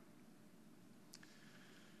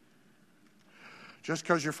 Just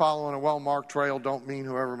because you're following a well-marked trail don't mean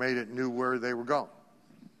whoever made it knew where they were going.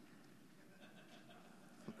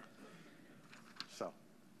 So,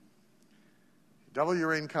 double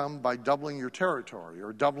your income by doubling your territory,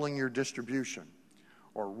 or doubling your distribution,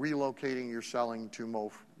 or relocating your selling to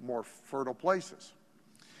more fertile places.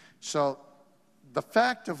 So, the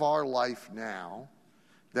fact of our life now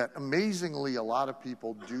that amazingly a lot of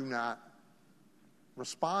people do not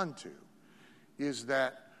respond to is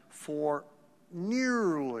that for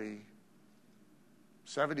nearly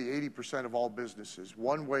 70-80% of all businesses,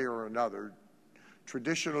 one way or another,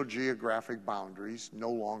 traditional geographic boundaries no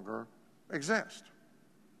longer exist.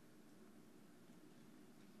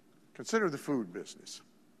 Consider the food business.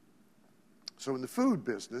 So in the food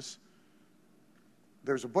business,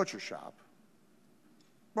 there's a butcher shop.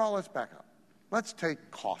 Well, let's back up. Let's take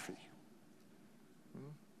coffee.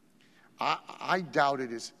 I doubt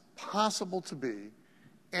it is possible to be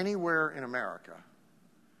anywhere in America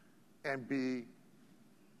and be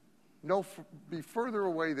further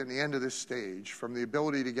away than the end of this stage from the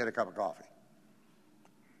ability to get a cup of coffee,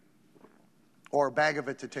 or a bag of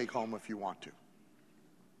it to take home if you want to.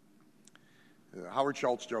 The Howard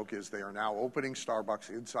Schultz joke is they are now opening Starbucks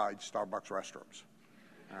inside Starbucks restrooms,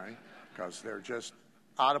 all right? Because they're just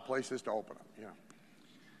out of places to open them,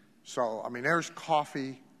 So, there's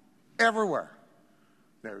coffee everywhere.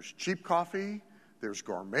 There's cheap coffee. There's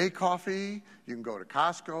gourmet coffee. You can go to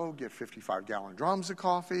Costco, get 55-gallon drums of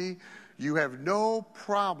coffee. You have no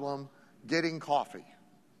problem getting coffee.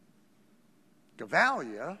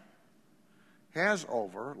 Gevalia has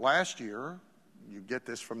last year, you get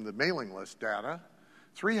this from the mailing list data,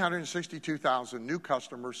 362,000 new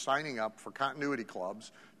customers signing up for continuity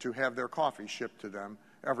clubs to have their coffee shipped to them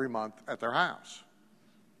every month at their house.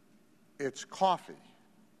 It's coffee.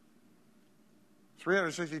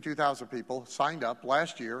 362,000 people signed up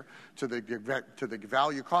last year to the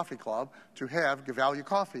Gevalia Coffee Club to have Gevalia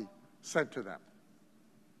coffee sent to them.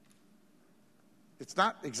 It's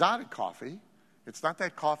not exotic coffee. It's not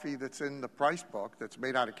that coffee that's in the price book that's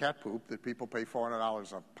made out of cat poop that people pay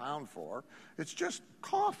 $400 a pound for. It's just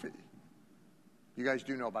coffee. You guys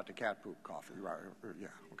do know about the cat poop coffee, right? Yeah,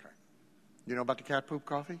 okay. You know about the cat poop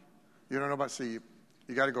coffee? You don't know about, see,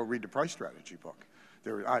 you got to go read the price strategy book.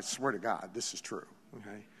 I swear to God, this is true,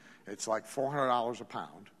 okay? It's like $400 a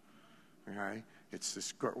pound, okay? It's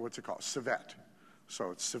this, what's it called? Civet.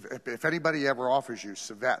 So it's, if anybody ever offers you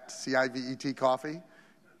Civet, C-I-V-E-T coffee,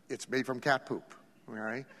 it's made from cat poop, all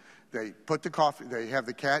right? They put the coffee, they have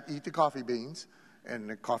the cat eat the coffee beans, and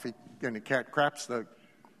the cat craps the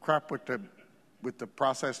crap with the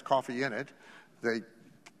processed coffee in it. They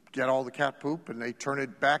get all the cat poop and they turn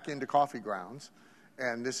it back into coffee grounds,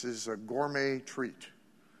 and this is a gourmet treat.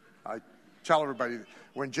 I tell everybody,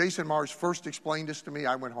 when Jason Mars first explained this to me,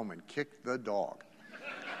 I went home and kicked the dog.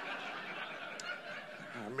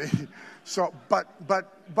 I mean, so, but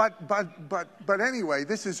anyway,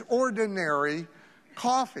 this is ordinary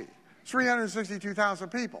coffee. 362,000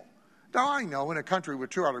 people. Now, I know in a country with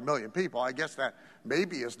 200 million people, I guess that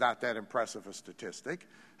maybe is not that impressive a statistic.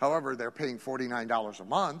 However, they're paying $49 a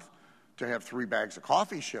month to have 3 bags of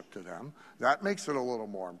coffee shipped to them. That makes it a little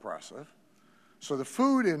more impressive. So the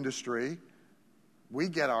food industry, we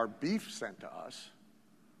get our beef sent to us.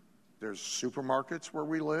 There's supermarkets where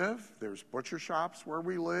we live. There's butcher shops where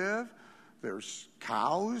we live. There's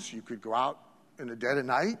cows. You could go out in the dead of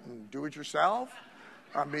night and do it yourself.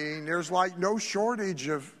 I mean, there's like no shortage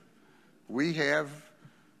of, we have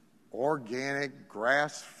organic,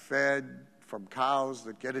 grass-fed from cows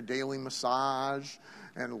that get a daily massage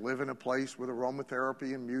and live in a place with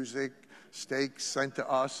aromatherapy and music, steaks sent to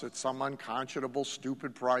us at some unconscionable,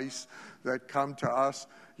 stupid price that come to us.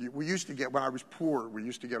 We used to get, when I was poor, we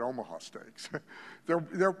used to get Omaha steaks. Then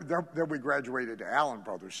we graduated to Allen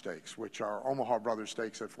Brothers steaks, which are Omaha Brothers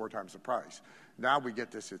steaks at 4 times the price. Now we get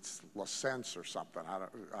this, it's La Sense or something,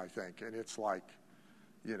 I think, and it's like,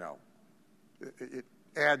 you know, it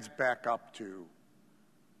adds back up to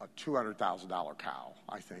a $200,000 cow,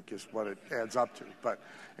 I think, is what it adds up to.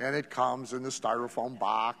 And it comes in the styrofoam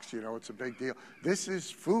box, you know, it's a big deal. This is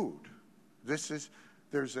food. There's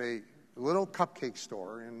a little cupcake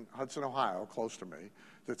store in Hudson, Ohio, close to me,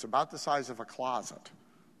 that's about the size of a closet,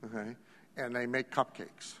 okay? And they make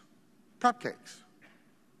cupcakes. Cupcakes.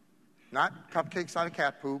 Not cupcakes out of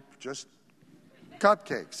cat poop, just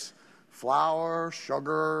cupcakes. Flour,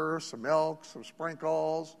 sugar, some milk, some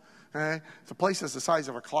sprinkles. Okay? The place is the size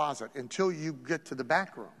of a closet until you get to the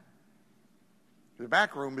back room. The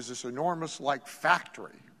back room is this enormous, like,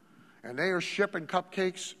 factory. And they are shipping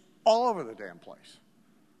cupcakes all over the damn place.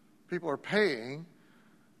 People are paying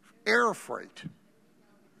air freight.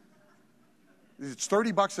 It's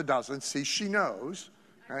 $30 a dozen. See, she knows.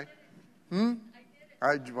 Right?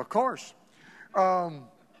 Of course.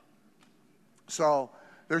 So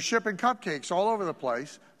they're shipping cupcakes all over the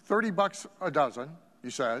place. $30 a dozen, you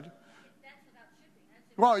said. That's without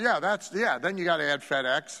shipping. Well, yeah, then you got to add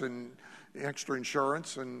FedEx and extra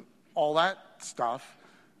insurance and all that stuff.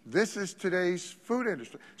 This is today's food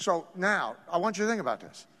industry. So now, I want you to think about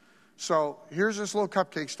this. So here's this little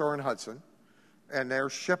cupcake store in Hudson, and they're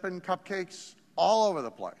shipping cupcakes all over the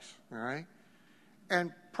place, all right?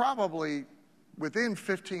 And probably within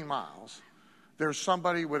 15 miles, there's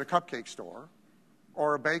somebody with a cupcake store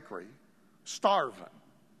or a bakery starving,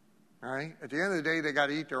 all right? At the end of the day, they got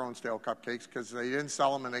to eat their own stale cupcakes because they didn't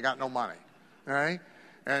sell them and they got no money, all right?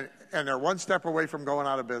 And they're one step away from going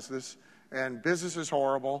out of business, and business is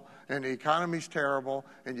horrible, and the economy's terrible,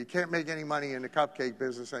 and you can't make any money in the cupcake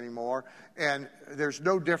business anymore, and there's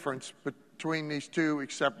no difference between these two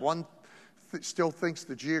except one still thinks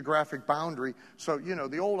the geographic boundary. So, you know,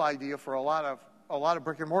 the old idea for a lot of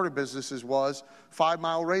brick and mortar businesses was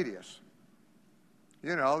 5-mile radius.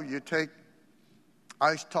 You know, you take,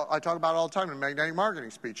 I talk about it all the time in a magnetic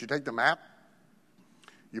marketing speech. You take the map,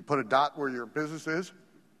 you put a dot where your business is,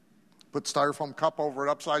 put styrofoam cup over it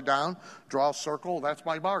upside down, draw a circle, that's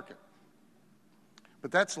my market.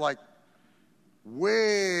 But that's like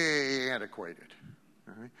way antiquated.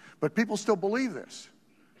 Right? But people still believe this.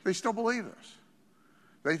 They still believe this.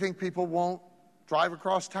 They think people won't drive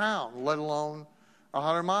across town, let alone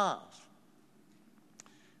 100 miles.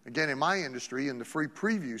 Again, in my industry, in the free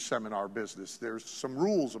preview seminar business, there's some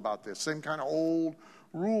rules about this, same kind of old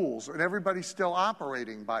rules, and everybody's still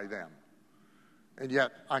operating by them. And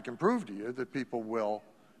yet, I can prove to you that people will,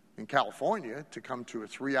 in California, to come to a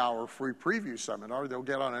 3-hour free preview seminar, they'll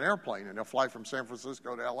get on an airplane and they'll fly from San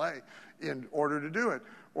Francisco to LA in order to do it,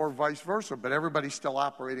 or vice versa. But everybody's still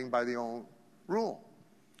operating by the old rule.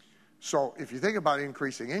 So if you think about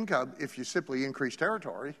increasing income, if you simply increase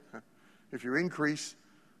territory, if you increase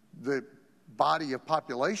the body of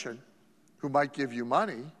population who might give you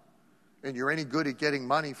money, and you're any good at getting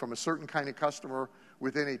money from a certain kind of customer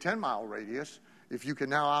within a 10-mile radius, if you can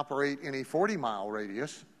now operate in a 40-mile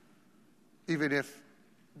radius, even if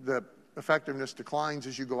the effectiveness declines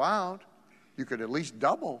as you go out, you could at least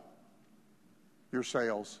double your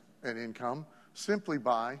sales and income simply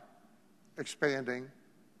by expanding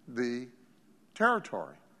the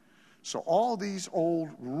territory. So all these old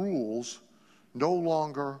rules no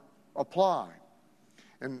longer apply.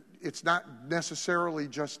 And it's not necessarily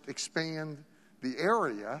just expand the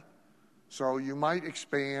area, so you might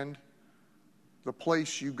expand the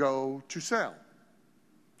place you go to sell.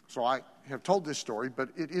 So I have told this story, but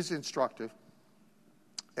it is instructive.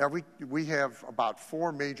 We have about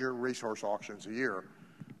 4 major racehorse auctions a year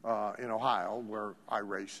in Ohio where I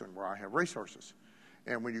race and where I have racehorses.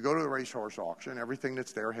 And when you go to the racehorse auction, everything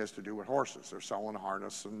that's there has to do with horses. They're selling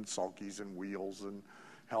harness and sulkies and wheels and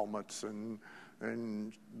helmets and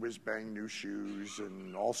whiz-bang new shoes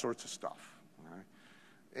and all sorts of stuff.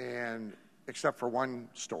 Right? And except for one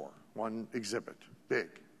store, one exhibit,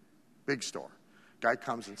 big store. Guy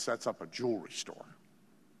comes and sets up a jewelry store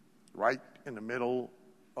right in the middle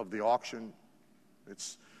of the auction.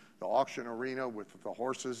 It's the auction arena with the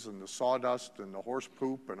horses and the sawdust and the horse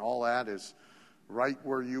poop and all that is right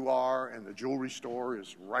where you are, and the jewelry store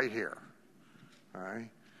is right here. All right?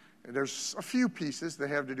 And there's a few pieces that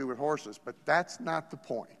have to do with horses, but that's not the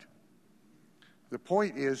point. The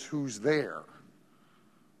point is who's there.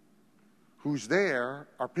 Who's there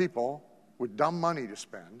are people with dumb money to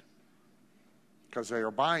spend because they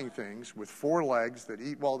are buying things with 4 legs that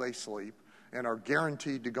eat while they sleep and are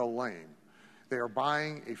guaranteed to go lame. They are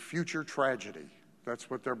buying a future tragedy. That's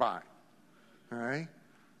what they're buying. All right?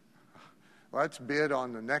 Let's bid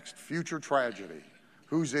on the next future tragedy.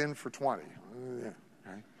 Who's in for 20? Yeah.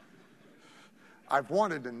 Okay. I've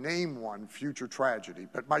wanted to name one future tragedy,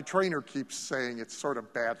 but my trainer keeps saying it's sort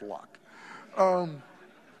of bad luck.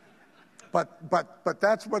 But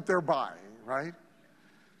that's what they're buying, right?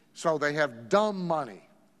 So they have dumb money.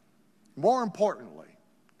 More importantly,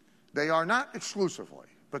 they are not exclusively,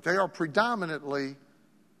 but they are predominantly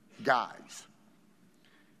guys.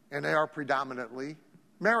 And they are predominantly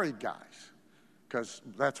married guys, because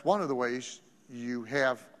that's one of the ways you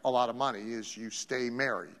have a lot of money is you stay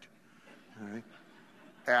married. Right?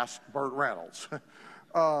 Ask Burt Reynolds.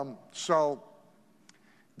 So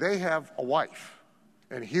they have a wife,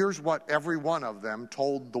 and here's what every one of them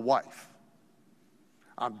told the wife.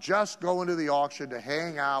 I'm just going to the auction to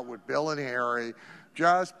hang out with Bill and Harry,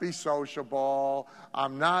 just be sociable.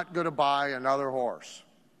 I'm not going to buy another horse.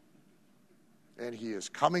 And he is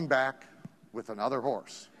coming back with another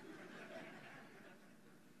horse.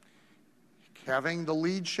 Having the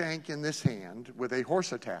lead shank in this hand with a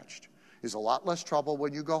horse attached is a lot less trouble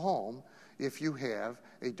when you go home if you have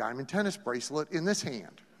a diamond tennis bracelet in this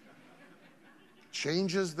hand.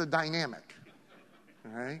 Changes the dynamic.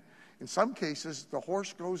 All right? In some cases, the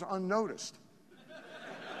horse goes unnoticed.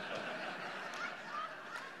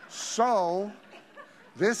 So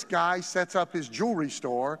this guy sets up his jewelry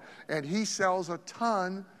store, and he sells a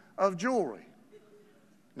ton of jewelry.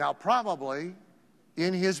 Now, probably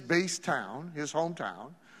in his base town, his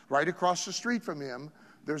hometown, right across the street from him,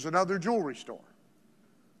 there's another jewelry store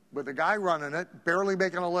with a guy running it, barely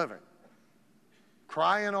making a living,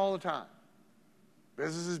 crying all the time.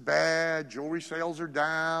 Business is bad, jewelry sales are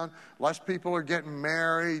down, less people are getting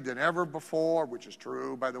married than ever before, which is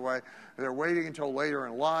true, by the way. They're waiting until later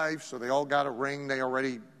in life, so they all got a ring they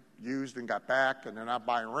already used and got back, and they're not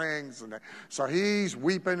buying rings. So he's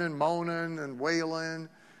weeping and moaning and wailing.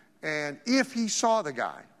 And if he saw the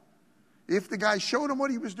guy, if the guy showed him what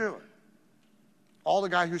he was doing, all the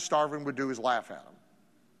guy who's starving would do is laugh at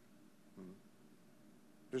him.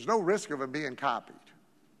 There's no risk of him being copied.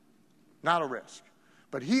 Not a risk.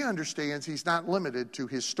 But he understands he's not limited to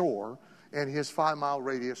his store and his 5-mile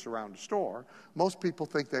radius around the store. Most people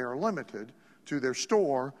think they are limited to their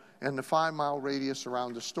store and the 5-mile radius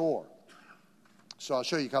around the store. So I'll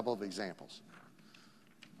show you a couple of examples.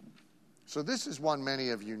 So this is one many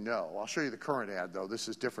of you know. I'll show you the current ad, though. This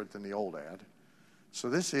is different than the old ad. So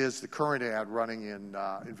this is the current ad running in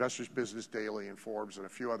Investors Business Daily and Forbes and a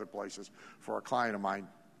few other places for a client of mine,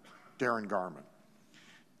 Darren Garman.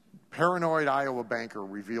 Paranoid Iowa banker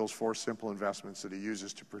reveals 4 simple investments that he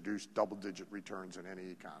uses to produce double-digit returns in any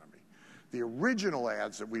economy. The original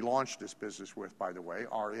ads that we launched this business with, by the way,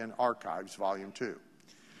 are in Archives, Volume 2.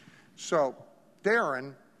 So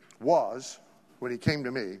Darren was, when he came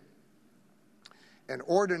to me, an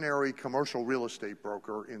ordinary commercial real estate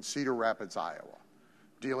broker in Cedar Rapids, Iowa,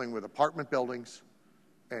 dealing with apartment buildings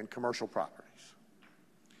and commercial properties.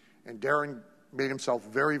 And Darren made himself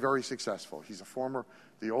very, very successful. He's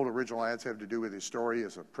the old original ads have to do with his story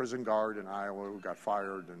as a prison guard in Iowa who got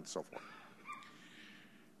fired and so forth.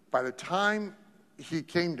 By the time he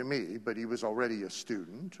came to me, but he was already a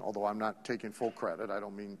student, although I'm not taking full credit, I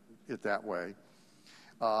don't mean it that way,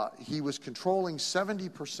 he was controlling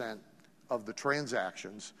 70% of the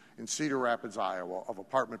transactions in Cedar Rapids, Iowa, of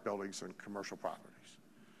apartment buildings and commercial properties.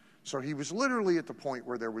 So he was literally at the point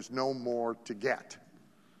where there was no more to get,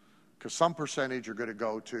 because some percentage are going to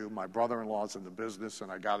go to my brother-in-law's in the business,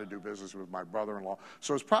 and I got to do business with my brother-in-law.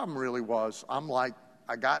 So his problem really was, I'm like,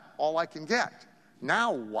 I got all I can get.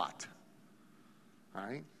 Now what? All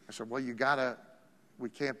right? I said, well, we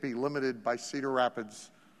can't be limited by Cedar Rapids,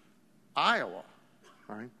 Iowa.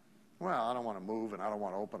 All right? Well, I don't want to move, and I don't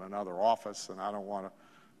want to open another office, and I don't want to,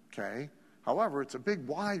 okay? However, it's a big,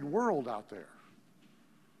 wide world out there.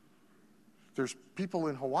 There's people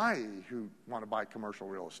in Hawaii who want to buy commercial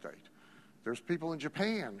real estate. There's people in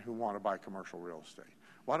Japan who want to buy commercial real estate.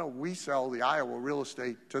 Why don't we sell the Iowa real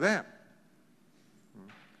estate to them?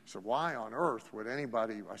 He said, why on earth would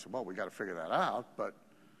anybody? I said, well, we got to figure that out, but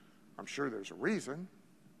I'm sure there's a reason,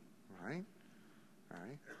 right? All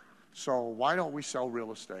right. So why don't we sell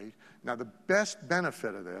real estate? Now, the best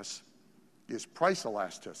benefit of this is price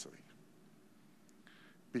elasticity.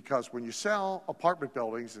 Because when you sell apartment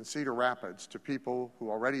buildings in Cedar Rapids to people who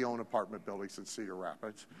already own apartment buildings in Cedar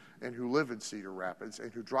Rapids and who live in Cedar Rapids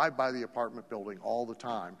and who drive by the apartment building all the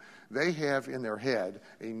time, they have in their head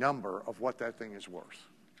a number of what that thing is worth.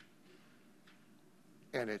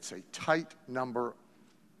 And it's a tight number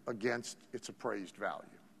against its appraised value.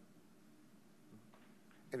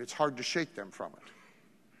 And it's hard to shake them from it.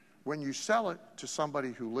 When you sell it to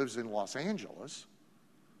somebody who lives in Los Angeles,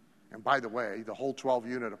 and by the way, the whole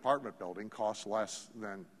 12-unit apartment building costs less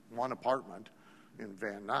than one apartment in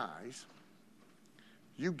Van Nuys,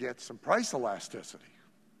 you get some price elasticity,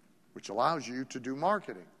 which allows you to do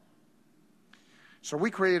marketing. So we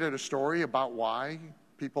created a story about why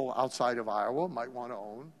people outside of Iowa might want to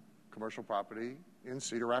own commercial property in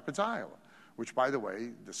Cedar Rapids, Iowa, which, by the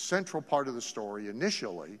way, the central part of the story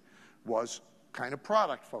initially was kind of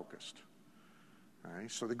product-focused.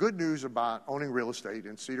 Right? So the good news about owning real estate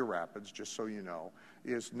in Cedar Rapids, just so you know,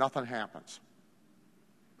 is nothing happens.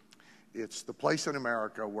 It's the place in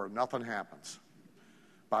America where nothing happens.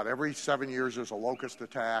 About every 7 years there's a locust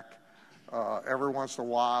attack. Every once in a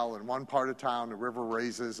while in one part of town the river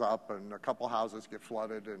raises up and a couple houses get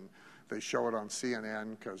flooded and they show it on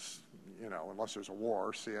CNN because, you know, unless there's a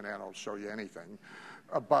war, CNN will show you anything.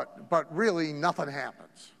 But really nothing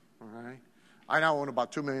happens. All right? I now own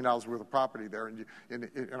about $2 million worth of property there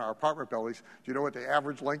in our apartment buildings. Do you know what the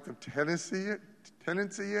average length of tenancy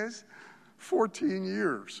is? 14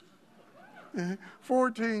 years.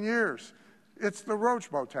 14 years. It's the Roach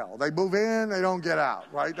Motel. They move in, they don't get out,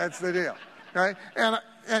 right? That's the deal. Right? And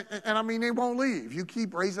I mean, they won't leave. You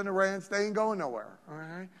keep raising the rents, they ain't going nowhere. All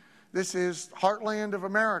right? This is heartland of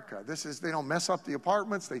America. They don't mess up the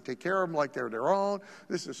apartments. They take care of them like they're their own.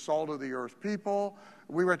 This is salt of the earth people.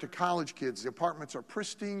 We rent to college kids. The apartments are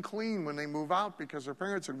pristine clean when they move out because their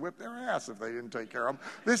parents would whip their ass if they didn't take care of them.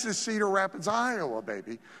 This is Cedar Rapids, Iowa,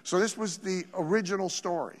 baby. So this was the original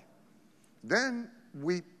story. Then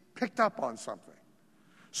we picked up on something.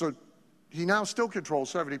 So he now still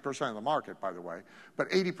controls 70% of the market, by the way, but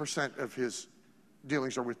 80% of his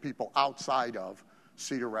dealings are with people outside of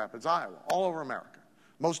Cedar Rapids, Iowa, all over America,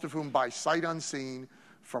 most of whom buy sight unseen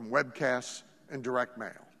from webcasts and direct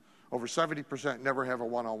mail. Over 70% never have a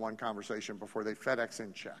one-on-one conversation before they FedEx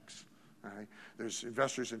in checks. Right? There's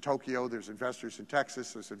investors in Tokyo, there's investors in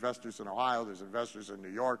Texas, there's investors in Ohio, there's investors in New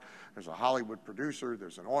York, there's a Hollywood producer,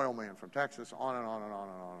 there's an oil man from Texas, on and on and on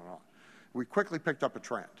and on and on. We quickly picked up a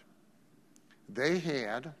trend. They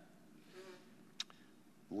had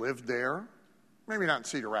lived there, maybe not in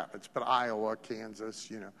Cedar Rapids, but Iowa, Kansas,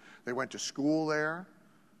 you know. They went to school there.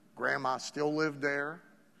 Grandma still lived there.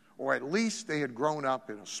 Or at least they had grown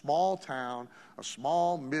up in a small town, a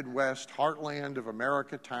small Midwest heartland of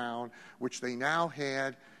America town, which they now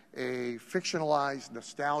had a fictionalized,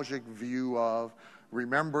 nostalgic view of,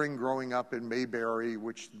 remembering growing up in Mayberry,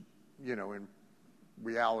 which, you know, in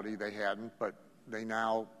reality they hadn't, but they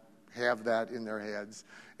now have that in their heads.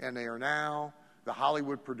 And they are now the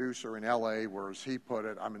Hollywood producer in LA, where, as he put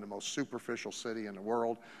it, I'm in the most superficial city in the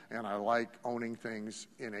world, and I like owning things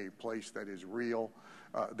in a place that is real.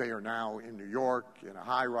 They are now in New York in a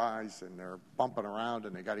high-rise, and they're bumping around,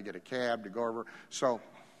 and they got to get a cab to go over. So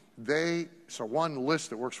one list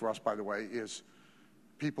that works for us, by the way, is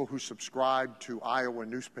people who subscribe to Iowa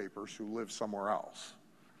newspapers who live somewhere else.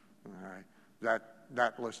 All right?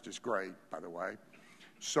 That list is great, by the way.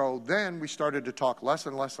 So then we started to talk less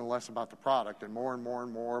and less and less about the product and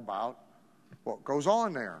more about what goes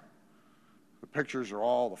on there. The pictures are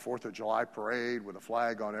all the 4th of July parade with a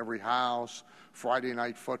flag on every house, Friday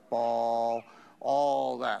night football,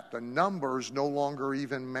 all that. The numbers no longer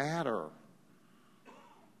even matter.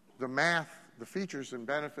 The math, the features and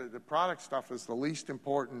benefit, the product stuff is the least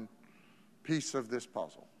important piece of this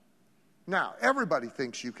puzzle. Now, everybody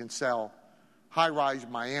thinks you can sell high-rise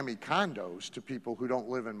Miami condos to people who don't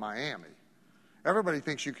live in Miami. Everybody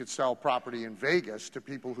thinks you could sell property in Vegas to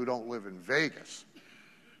people who don't live in Vegas.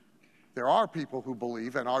 There are people who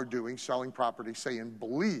believe and are selling property, say, in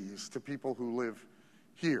Belize to people who live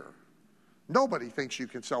here. Nobody thinks you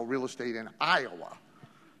can sell real estate in Iowa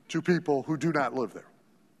to people who do not live there.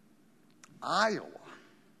 Iowa.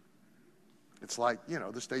 It's like, you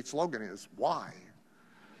know, the state slogan is, why?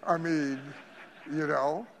 I mean, you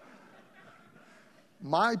know.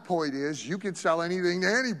 My point is, you can sell anything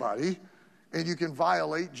to anybody, and you can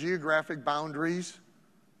violate geographic boundaries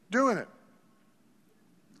doing it.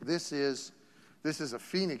 This is a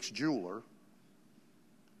Phoenix jeweler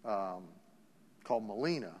called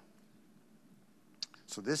Molina.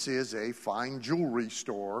 So this is a fine jewelry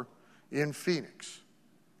store in Phoenix,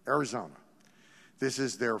 Arizona. This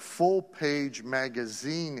is their full-page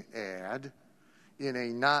magazine ad in a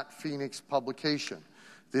not Phoenix publication.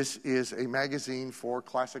 This is a magazine for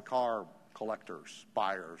classic car collectors,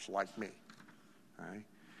 buyers like me. Right?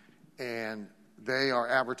 And they are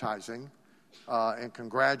advertising and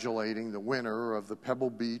congratulating the winner of the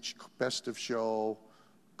Pebble Beach Best of Show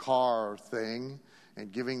car thing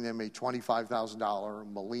and giving them a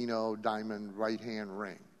 $25,000 Molino diamond right-hand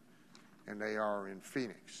ring. And they are in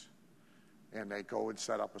Phoenix. And they go and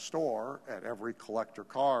set up a store at every collector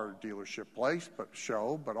car dealership place, but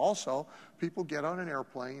also people get on an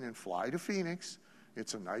airplane and fly to Phoenix.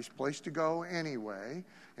 It's a nice place to go anyway.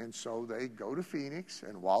 And so they go to Phoenix,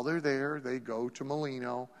 and while they're there, they go to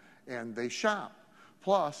Molino and they shop.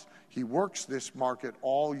 Plus, he works this market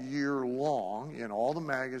all year long in all the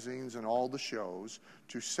magazines and all the shows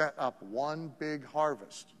to set up one big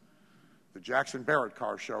harvest. The Jackson Barrett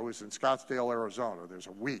Car Show is in Scottsdale, Arizona. There's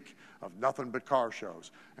a week of nothing but car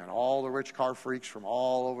shows. And all the rich car freaks from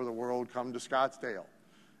all over the world come to Scottsdale.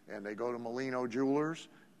 And they go to Molino Jewelers.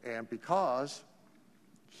 And because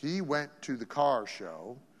he went to the car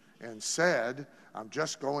show and said, I'm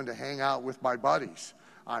just going to hang out with my buddies.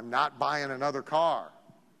 I'm not buying another car.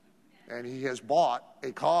 And he has bought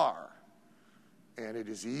a car. And it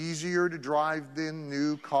is easier to drive the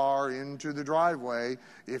new car into the driveway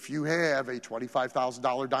if you have a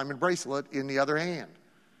 $25,000 diamond bracelet in the other hand.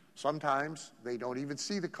 Sometimes they don't even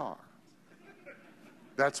see the car.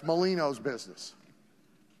 That's Molino's business.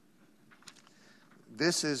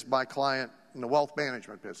 This is my client in the wealth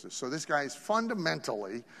management business. So this guy is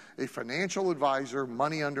fundamentally a financial advisor,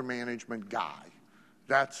 money under management guy.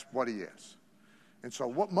 That's what he is. And so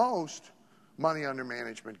what most money under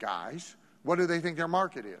management guys, what do they think their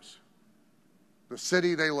market is? The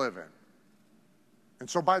city they live in. And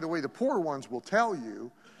so, by the way, the poor ones will tell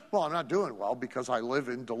you, well, I'm not doing well because I live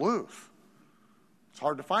in Duluth. It's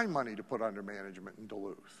hard to find money to put under management in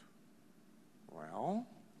Duluth. Well,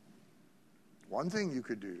 one thing you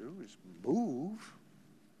could do is move.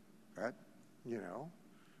 That, you know,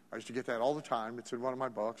 I used to get that all the time. It's in one of my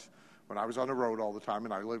books. When I was on the road all the time,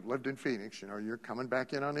 and I lived in Phoenix, you know, you're coming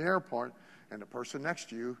back in on the airport, and the person next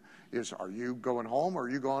to you is, are you going home or are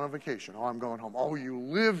you going on vacation? Oh, I'm going home. Oh, you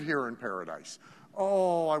live here in Paradise.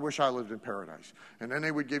 Oh, I wish I lived in Paradise. And then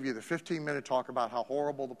they would give you the 15-minute talk about how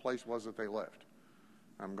horrible the place was that they lived.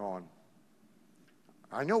 I'm going,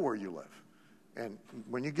 I know where you live. And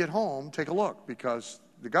when you get home, take a look, because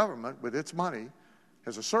the government, with its money,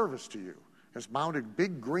 has a service to you, has mounted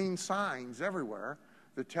big green signs everywhere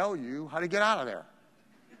that tell you how to get out of there.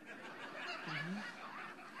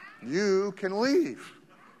 You can leave.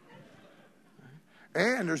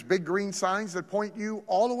 And there's big green signs that point you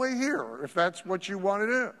all the way here, if that's what you want to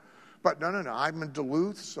do. But no, I'm in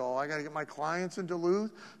Duluth, so I got to get my clients in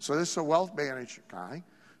Duluth. So this is a wealth management guy.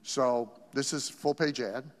 So this is full-page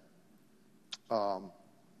ad.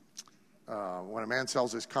 When a man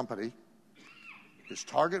sells his company, his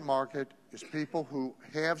target market is people who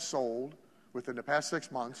have sold within the past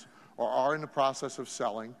 6 months or are in the process of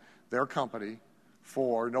selling their company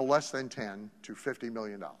for no less than $10 to $50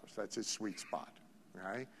 million. That's his sweet spot.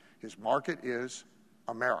 Right? His market is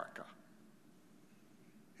America.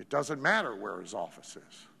 It doesn't matter where his office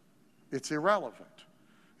is. It's irrelevant.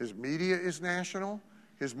 His media is national.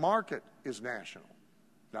 His market is national.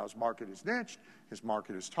 Now, his market is niched. His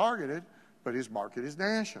market is targeted. but his market is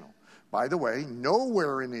national. By the way,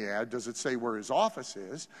 nowhere in the ad does it say where his office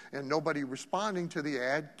is, and nobody responding to the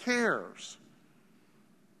ad cares.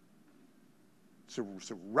 So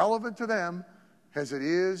it's relevant to them as it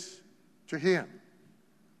is to him.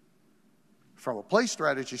 From a place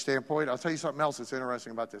strategy standpoint, I'll tell you something else that's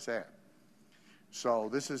interesting about this ad. So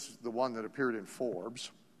this is the one that appeared in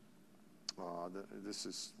Forbes.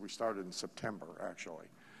 We started in September, actually.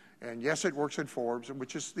 And yes, it works in Forbes,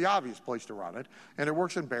 which is the obvious place to run it. And it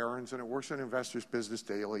works in Barron's, and it works in Investors Business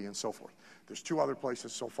Daily, and so forth. There's two other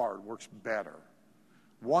places so far it works better.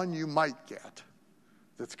 One you might get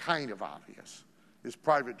that's kind of obvious is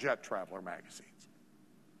Private Jet Traveler magazines.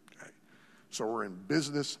 Okay. So we're in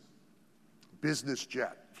Business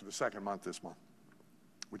Jet for the second month this month,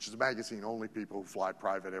 which is a magazine only people who fly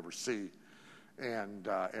private ever see. And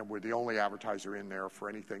we're the only advertiser in there for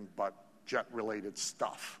anything but jet-related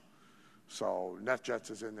stuff. So NetJets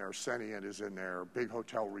is in there, Senient is in there, big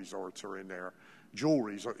hotel resorts are in there,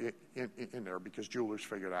 jewelry's in there because jewelers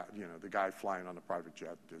figured out, the guy flying on the private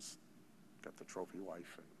jet has got the trophy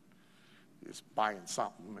wife and is buying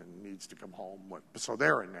something and needs to come home. So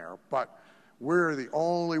they're in there, but we're the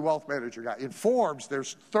only wealth manager guy. In Forbes,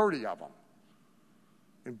 there's 30 of them.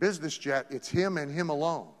 In Business Jet, it's him and him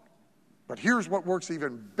alone. But here's what works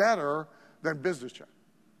even better than Business Jet.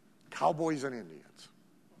 Cowboys and Indians.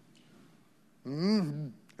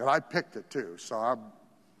 And I picked it too, so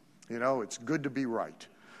it's good to be right.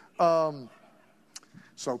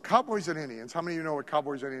 So Cowboys and Indians, how many of you know what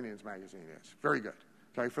Cowboys and Indians magazine is? Very good.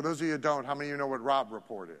 Okay, for those of you who don't, how many of you know what Robb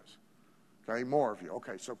Report is? Okay, more of you.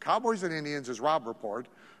 Okay, so Cowboys and Indians is Robb Report,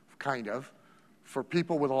 kind of, for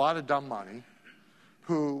people with a lot of dumb money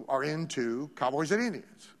who are into Cowboys and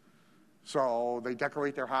Indians. So they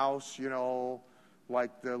decorate their house,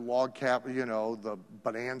 like the log the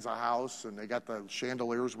Bonanza house, and they got the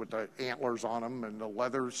chandeliers with the antlers on them and the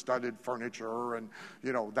leather-studded furniture and,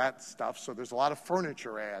 that stuff. So there's a lot of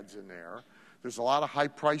furniture ads in there. There's a lot of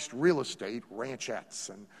high-priced real estate, ranchettes,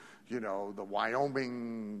 and, the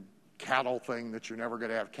Wyoming cattle thing that you're never going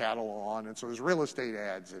to have cattle on. And so there's real estate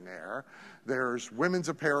ads in there. There's women's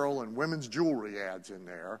apparel and women's jewelry ads in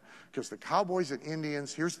there because the Cowboys and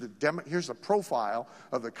Indians, here's the profile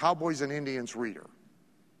of the Cowboys and Indians reader.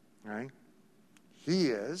 Right? He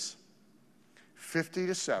is 50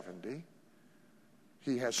 to 70.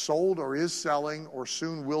 He has sold or is selling or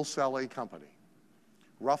soon will sell a company.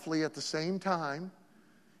 Roughly at the same time,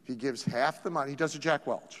 he gives half the money. He does a Jack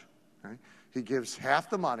Welch. Right? He gives half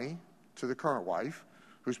the money to the current wife,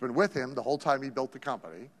 who's been with him the whole time he built the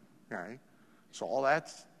company. Okay? So all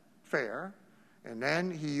that's fair. And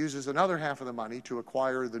then he uses another half of the money to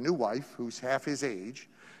acquire the new wife, who's half his age.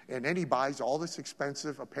 And then he buys all this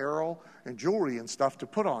expensive apparel and jewelry and stuff to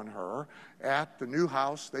put on her at the new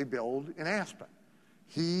house they build in Aspen.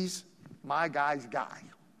 He's my guy's guy.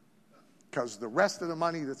 Because the rest of the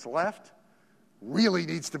money that's left really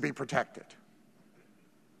needs to be protected.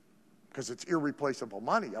 Because it's irreplaceable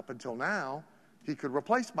money. Up until now, he could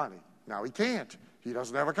replace money. Now he can't. He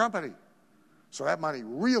doesn't have a company. So that money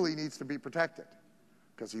really needs to be protected.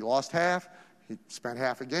 Because he lost half, he spent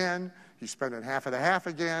half again, he's spending half of the half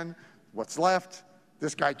again. What's left,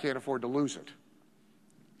 this guy can't afford to lose it.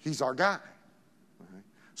 He's our guy. Right?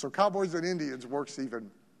 So Cowboys and Indians works even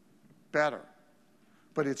better.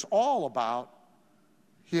 But it's all about,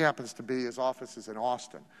 he happens to be, his office is in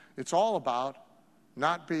Austin. It's all about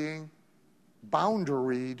not being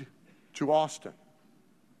boundaried to Austin.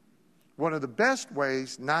 One of the best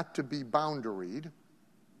ways not to be boundaried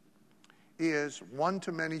is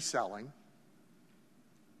one-to-many selling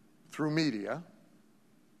through media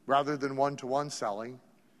rather than one-to-one selling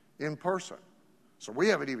in person. So we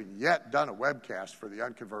haven't even yet done a webcast for the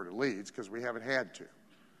unconverted leads because we haven't had to.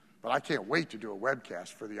 But I can't wait to do a webcast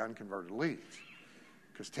for the unconverted leads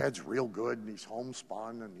because Ted's real good and he's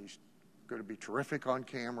homespun and he's going to be terrific on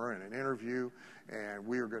camera in an interview, and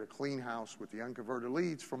we are going to clean house with the unconverted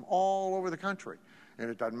leads from all over the country. And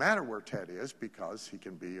it doesn't matter where Ted is because he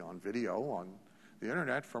can be on video on the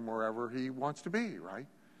internet from wherever he wants to be, right?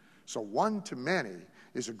 So one-to-many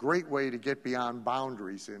is a great way to get beyond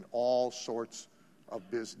boundaries in all sorts of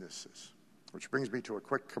businesses, which brings me to a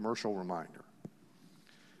quick commercial reminder.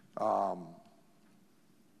 I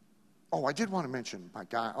did want to mention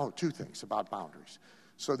two things about boundaries.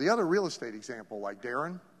 So the other real estate example, like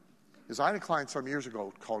Darren, is I had a client some years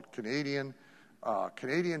ago called Canadian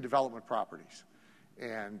Development Properties.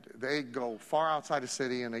 And they go far outside the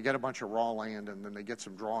city and they get a bunch of raw land and then they get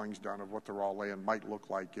some drawings done of what the raw land might look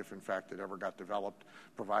like if, in fact, it ever got developed,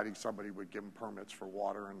 providing somebody would give them permits for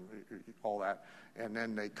water and all that. And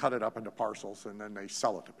then they cut it up into parcels and then they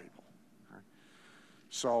sell it to people. Right?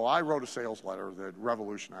 So I wrote a sales letter that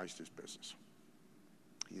revolutionized his business.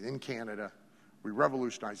 He's in Canada. We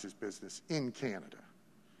revolutionized his business in Canada.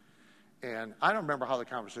 And I don't remember how the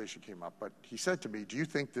conversation came up, but he said to me, do you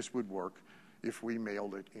think this would work if we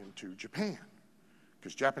mailed it into Japan?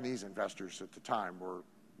 Because Japanese investors at the time were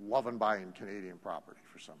loving buying Canadian property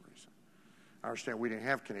for some reason. I understand we didn't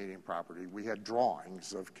have Canadian property. We had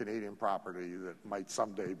drawings of Canadian property that might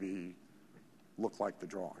someday look like the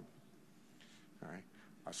drawing. All right.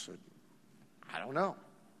 I said, I don't know.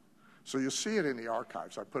 So you'll see it in the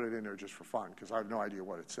archives. I put it in there just for fun because I have no idea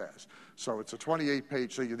what it says. So it's a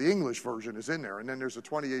 28-page, so the English version is in there, and then there's a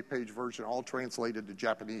 28-page version all translated to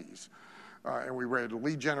Japanese. And we read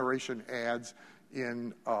lead generation ads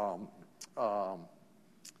in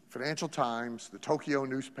Financial Times, the Tokyo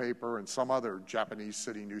newspaper, and some other Japanese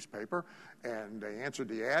city newspaper. And they answered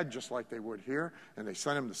the ad just like they would here, and they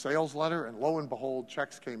sent him the sales letter, and lo and behold,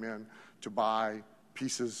 checks came in to buy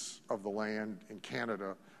pieces of the land in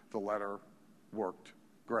Canada. The letter worked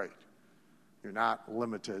great. You're not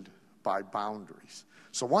limited by boundaries.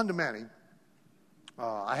 So one to many,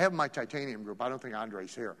 I have my titanium group. I don't think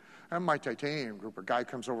Andre's here. I have my titanium group. A guy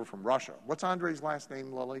comes over from Russia. What's Andre's last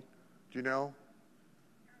name, Lily? Do you know?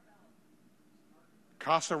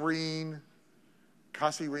 Kasserine,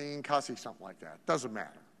 something like that. Doesn't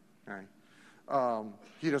matter. Okay?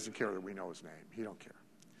 He doesn't care that we know his name. He don't care.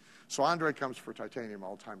 So Andre comes for titanium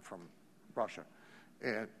all the time from Russia.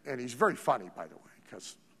 And he's very funny, by the way,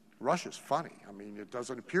 because Russia's funny. I mean, it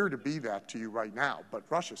doesn't appear to be that to you right now, but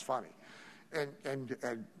Russia's funny.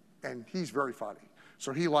 And he's very funny.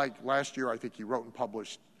 So he, like, last year, I think he wrote and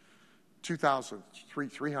published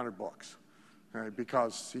 300 books.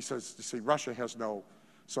 Because he says, you see, Russia has no,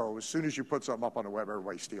 so as soon as you put something up on the web,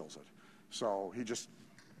 everybody steals it. So he just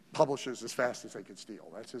publishes as fast as they can steal.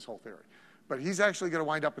 That's his whole theory. But he's actually going to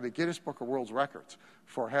wind up in the Guinness Book of World Records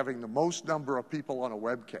for having the most number of people on a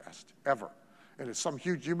webcast ever. And it's some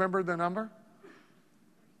huge, do you remember the number?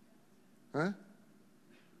 Huh?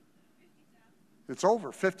 It's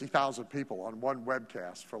over 50,000 people on one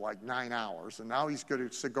webcast for like 9 hours. And now he's going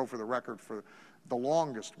to go for the record for the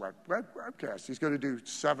longest webcast. He's going to do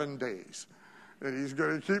 7 days. And he's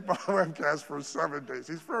going to keep on webcast for 7 days.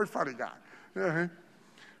 He's a very funny guy.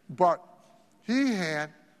 But he had,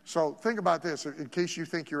 so think about this, in case you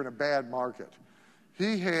think you're in a bad market.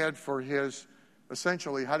 He had for his,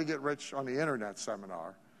 essentially, How to Get Rich on the Internet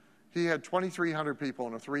seminar, he had 2,300 people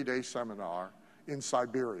in a 3-day seminar in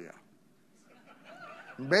Siberia.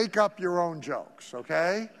 Make up your own jokes,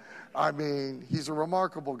 okay? I mean, he's a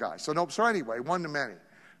remarkable guy. So anyway, one to many.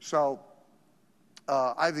 So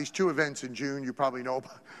I have these 2 events in June. You probably know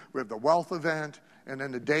about. We have the wealth event, and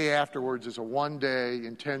then the day afterwards is a 1-day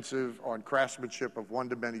intensive on craftsmanship of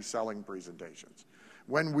one-to-many selling presentations.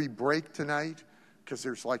 When we break tonight, because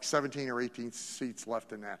there's like 17 or 18 seats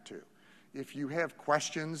left in that too. If you have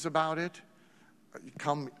questions about it,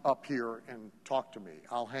 come up here and talk to me.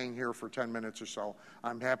 I'll hang here for 10 minutes or so.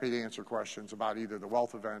 I'm happy to answer questions about either the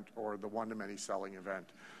wealth event or the one-to-many selling event.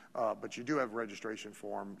 But you do have a registration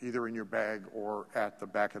form either in your bag or at the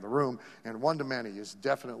back of the room. And one-to-many is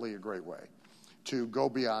definitely a great way to go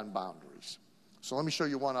beyond boundaries. So let me show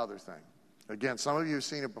you one other thing. Again, some of you have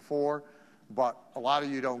seen it before, but a lot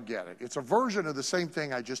of you don't get it. It's a version of the same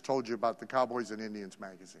thing I just told you about the Cowboys and Indians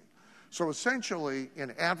magazine. So essentially,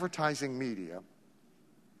 in advertising media,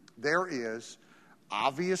 there is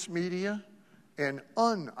obvious media and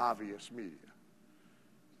unobvious media.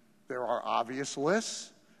 There are obvious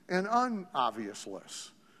lists and unobvious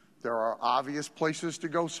lists. There are obvious places to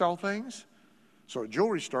go sell things. So a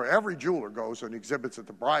jewelry store, every jeweler goes and exhibits at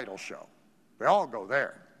the bridal show. They all go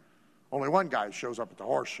there. Only one guy shows up at the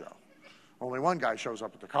horse show. Only one guy shows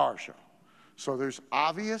up at the car show. So there's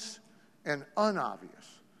obvious and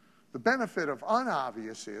unobvious. The benefit of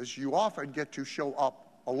unobvious is you often get to show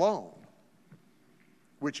up alone,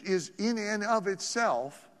 which is in and of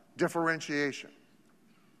itself differentiation.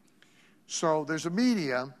 So there's a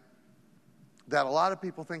media that a lot of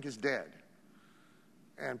people think is dead,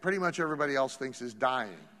 and pretty much everybody else thinks is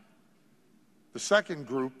dying. The second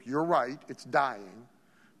group, you're right, it's dying,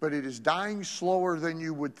 but it is dying slower than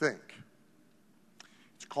you would think.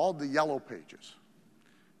 It's called the Yellow Pages.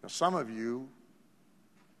 Now, some of you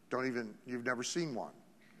you've never seen one,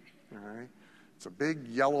 all right? It's a big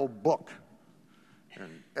yellow book,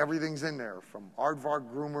 and everything's in there, from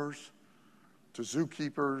aardvark groomers to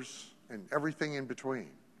zookeepers and everything in between.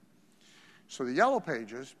 So the Yellow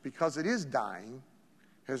Pages, because it is dying,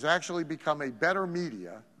 has actually become a better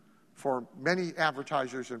media for many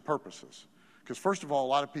advertisers and purposes. Because first of all, a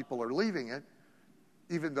lot of people are leaving it,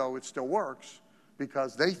 even though it still works,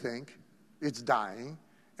 because they think it's dying,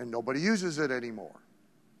 and nobody uses it anymore,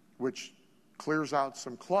 which clears out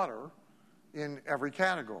some clutter in every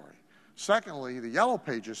category. Secondly, the Yellow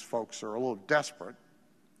Pages folks are a little desperate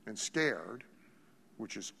and scared,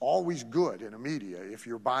 which is always good in a media if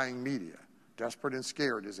you're buying media. Desperate and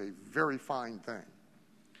scared is a very fine thing.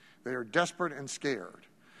 They are desperate and scared.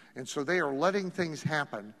 And so they are letting things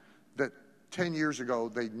happen that 10 years ago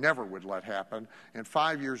they never would let happen, and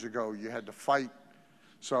 5 years ago you had to fight.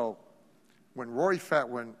 So when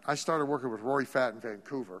I started working with Rory Fatt in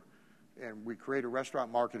Vancouver, and we created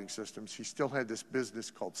restaurant marketing systems, he still had this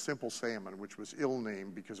business called Simple Salmon, which was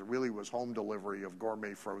ill-named because it really was home delivery of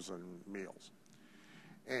gourmet frozen meals.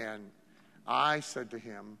 And I said to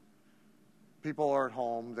him, people are at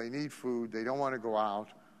home, they need food, they don't want to go out.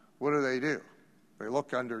 What do? They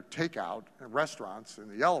look under takeout and restaurants in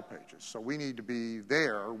the Yellow Pages. So we need to be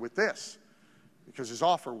there with this, because his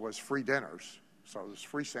offer was free dinners, so it was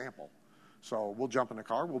free sample. So we'll jump in the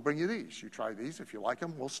car, we'll bring you these. You try these, if you like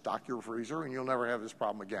them, we'll stock your freezer, and you'll never have this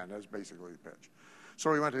problem again. That's basically the pitch.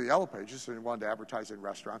 So we went to the Yellow Pages, and he wanted to advertise in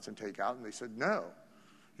restaurants and takeout, and they said, no,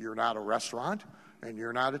 you're not a restaurant, and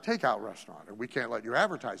you're not a takeout restaurant, and we can't let you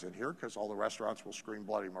advertise in here because all the restaurants will scream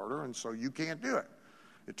bloody murder, and so you can't do it.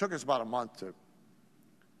 It took us about a month to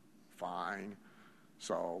fine.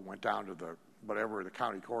 So went down to whatever the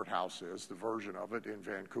county courthouse is, the version of it in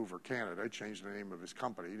Vancouver, Canada, changed the name of his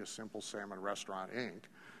company to Simple Salmon Restaurant, Inc.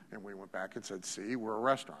 And we went back and said, see, we're a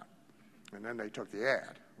restaurant. And then they took the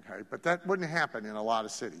ad, okay? But that wouldn't happen in a lot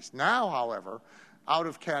of cities. Now, however,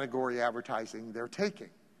 out-of-category advertising they're taking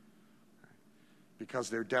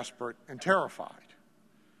because they're desperate and terrified.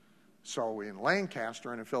 So in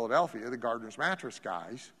Lancaster and in Philadelphia, the Gardner's Mattress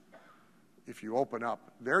guys, if you open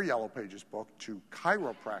up their Yellow Pages book to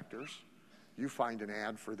chiropractors, you find an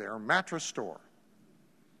ad for their mattress store.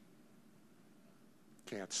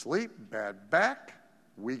 Can't sleep, bad back,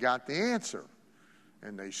 we got the answer.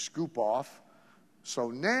 And they scoop off. So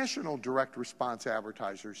national direct response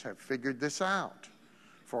advertisers have figured this out.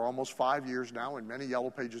 For almost 5 years now, in many Yellow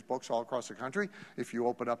Pages books all across the country, if you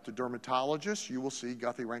open up to dermatologists, you will see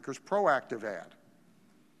Guthy-Renker's Proactive ad.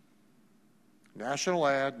 National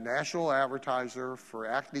ad, national advertiser for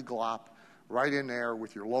Acne Glop, right in there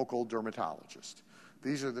with your local dermatologist.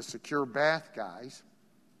 These are the Secure Bath guys.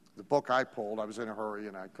 The book I pulled, I was in a hurry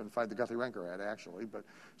and I couldn't find the Guthy-Renker ad actually, but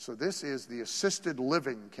so this is the assisted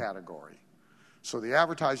living category. So the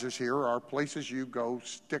advertisers here are places you go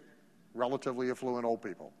stick relatively affluent old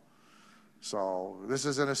people. So this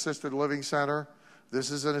is an assisted living center.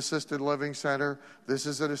 This is an assisted living center. This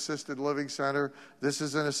is an assisted living center. This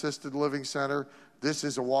is an assisted living center. This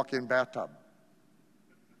is a walk-in bathtub.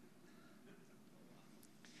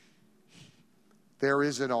 There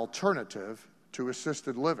is an alternative to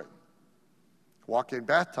assisted living. Walk-in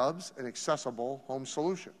bathtubs and accessible home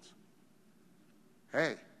solutions.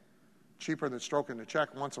 Hey, cheaper than stroking the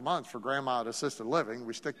check once a month for grandma at assisted living.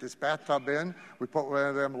 We stick this bathtub in. We put one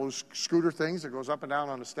of them little scooter things that goes up and down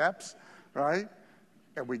on the steps, right?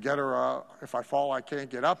 And we get her, if I fall, I can't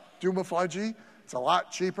get up, Dumafudgy. It's a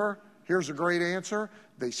lot cheaper. Here's a great answer.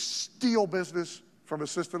 They steal business from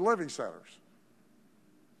assisted living centers.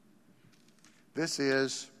 This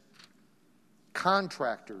is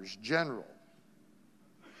contractors general.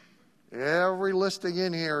 Every listing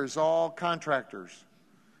in here is all contractors.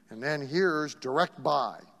 And then here's direct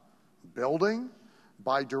buy. Building,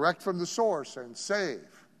 buy direct from the source and save.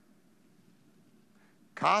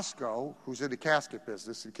 Costco, who's in the casket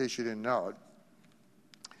business, in case you didn't know it,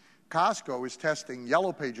 Costco is testing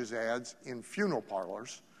Yellow Pages ads in funeral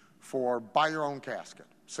parlors for buy your own casket,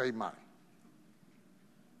 save money.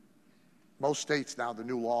 Most states now, the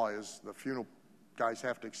new law is the funeral guys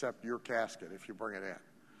have to accept your casket if you bring it in.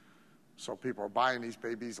 So people are buying these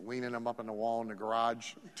babies, leaning them up in the wall in the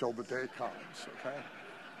garage until the day comes, okay?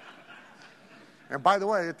 And by the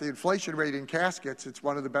way, at the inflation rate in caskets, it's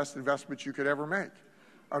one of the best investments you could ever make.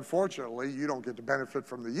 Unfortunately, you don't get the benefit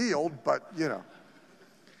from the yield, but, you know.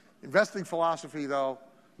 Investing philosophy, though,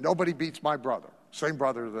 nobody beats my brother. Same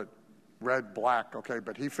brother that red, black, okay,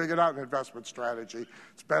 but he figured out an investment strategy.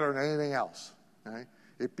 It's better than anything else, okay?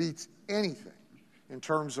 It beats anything in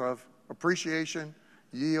terms of appreciation,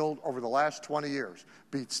 yield over the last 20 years.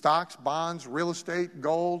 Beat stocks, bonds, real estate,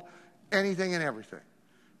 gold, anything and everything.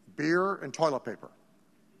 Beer and toilet paper.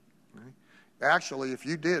 Right? Actually, if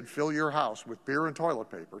you did fill your house with beer and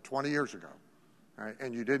toilet paper 20 years ago, right,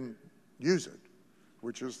 and you didn't use it,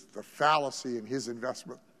 which is the fallacy in his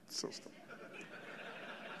investment system.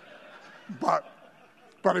 But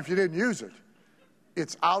if you didn't use it,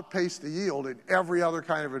 it's outpaced the yield in every other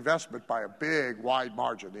kind of investment by a big, wide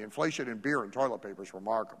margin. The inflation in beer and toilet paper is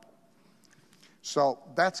remarkable. So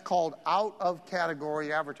that's called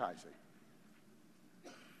out-of-category advertising.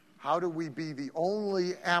 How do we be the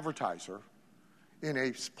only advertiser in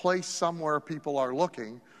a place somewhere people are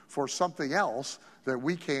looking for something else that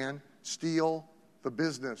we can steal the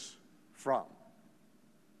business from?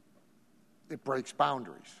 It breaks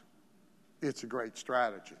boundaries. It's a great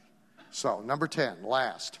strategy. So, number 10,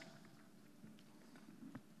 last.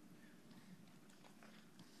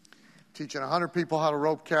 Teaching 100 people how to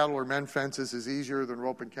rope cattle or mend fences is easier than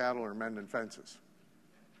roping cattle or mending fences.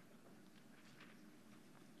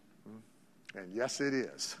 And yes, it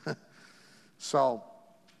is. So,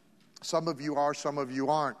 some of you are, some of you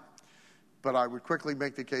aren't. But I would quickly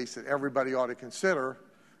make the case that everybody ought to consider,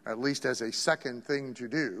 at least as a second thing to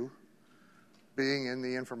do, being in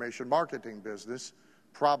the information marketing business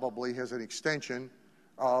probably has an extension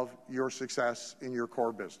of your success in your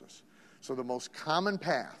core business. So the most common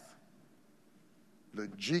path, the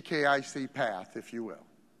GKIC path, if you will,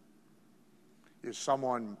 is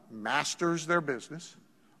someone masters their business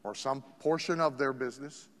or some portion of their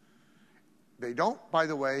business. They don't, by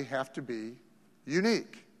the way, have to be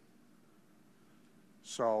unique.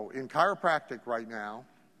 So in chiropractic right now,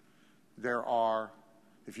 there are,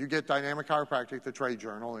 if you get Dynamic Chiropractic, the trade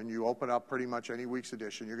journal, and you open up pretty much any week's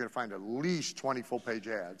edition, you're going to find at least 20 full-page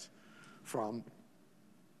ads from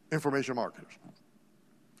information marketers,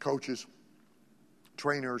 coaches,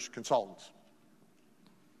 trainers, consultants.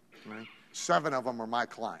 Right? 7 of them are my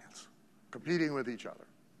clients, competing with each other.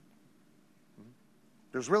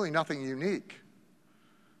 There's really nothing unique.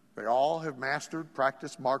 They all have mastered,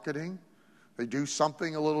 practiced marketing. They do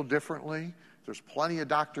something a little differently. There's plenty of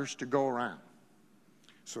doctors to go around.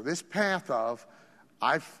 So this path of,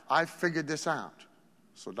 I've figured this out.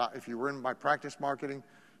 So if you were in my practice marketing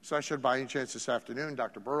session by any chance this afternoon,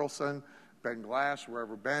 Dr. Burleson, Ben Glass,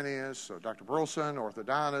 wherever Ben is. So Dr. Burleson,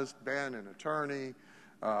 orthodontist, Ben, an attorney.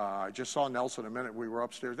 I just saw Nelson a minute. We were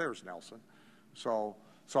upstairs. There's Nelson. So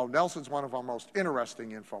Nelson's one of our most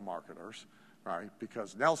interesting info marketers, right?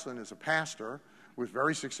 Because Nelson is a pastor with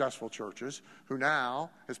very successful churches who now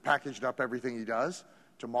has packaged up everything he does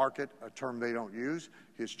to market a term they don't use,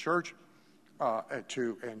 his church, and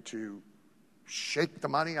to shake the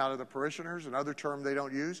money out of the parishioners, another term they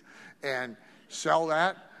don't use, and sell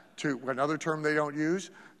that to another term they don't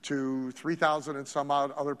use to 3,000 and some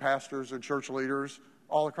odd other pastors and church leaders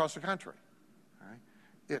all across the country.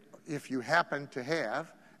 Right? If you happen to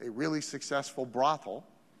have a really successful brothel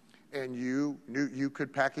and you knew you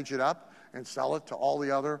could package it up and sell it to all the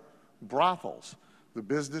other brothels, the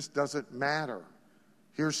business doesn't matter.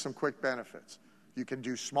 Here's some quick benefits. You can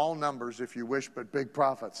do small numbers if you wish, but big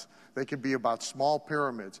profits. They can be about small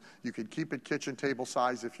pyramids. You can keep it kitchen table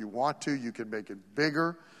size if you want to. You can make it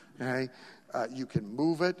bigger. Okay? You can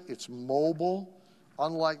move it. It's mobile.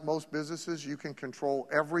 Unlike most businesses, you can control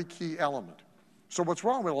every key element. So what's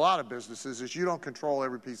wrong with a lot of businesses is you don't control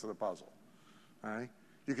every piece of the puzzle. Right?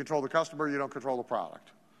 You control the customer, you don't control the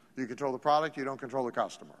product. You control the product, you don't control the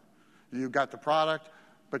customer. You've got the product,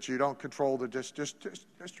 but you don't control the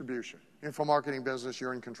distribution. Info marketing business,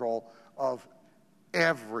 you're in control of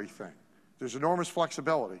everything. There's enormous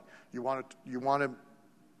flexibility. You want to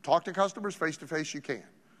talk to customers face-to-face, you can.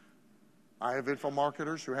 I have info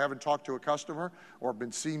marketers who haven't talked to a customer or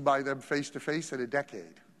been seen by them face-to-face in a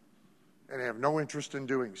decade, and they have no interest in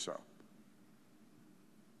doing so.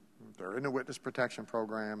 They're in the witness protection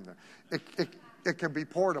program. It can be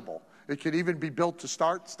portable. It can even be built to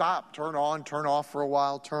start, stop, turn on, turn off for a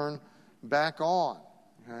while, turn back on.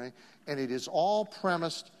 Okay? And it is all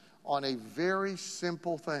premised on a very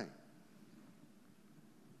simple thing.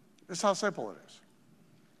 This is how simple it is.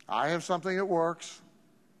 I have something that works.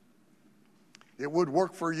 It would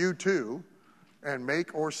work for you too and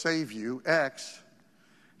make or save you X.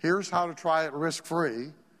 Here's how to try it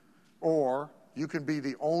risk-free, or you can be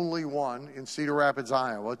the only one in Cedar Rapids,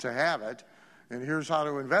 Iowa to have it, and here's how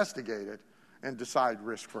to investigate it and decide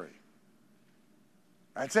risk-free.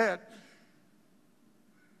 That's it.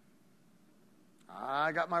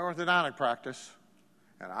 I got my orthodontic practice,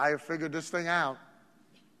 and I have figured this thing out,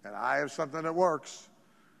 and I have something that works.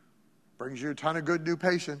 Brings you a ton of good new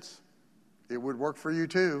patients. It would work for you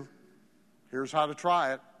too. Here's how to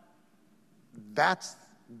try it. That's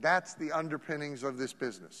the underpinnings of this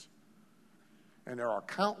business. And there are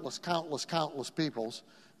countless people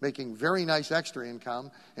making very nice extra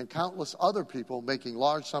income and countless other people making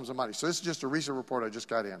large sums of money. So this is just a recent report I just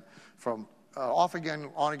got in from off-again,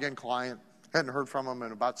 on-again client. Hadn't heard from him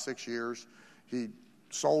in about 6 years. He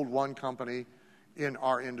sold one company in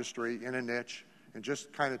our industry in a niche and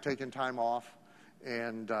just kind of taken time off,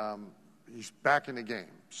 and he's back in the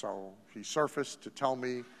game. So he surfaced to tell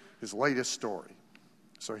me his latest story.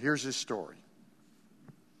 So here's his story.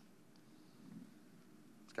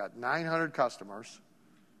 He's got 900 customers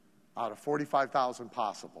out of 45,000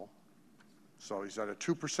 possible. So he's at a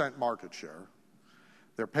 2% market share.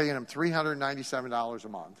 They're paying him $397 a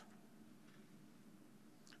month.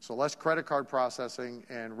 So less credit card processing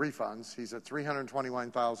and refunds, he's at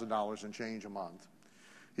 $321,000 and change a month.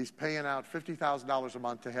 He's paying out $50,000 a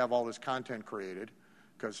month to have all his content created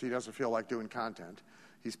because he doesn't feel like doing content.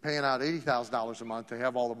 He's paying out $80,000 a month to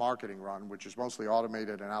have all the marketing run, which is mostly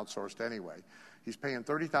automated and outsourced anyway. He's paying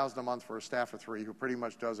 $30,000 a month for a staff of 3 who pretty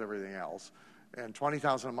much does everything else, and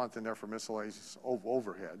 $20,000 a month in there for miscellaneous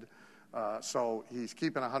overhead. So he's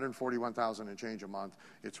keeping $141,000 and change a month.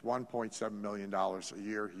 It's $1.7 million a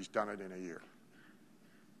year. He's done it in a year.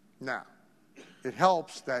 Now, it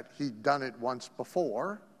helps that he'd done it once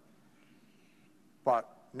before,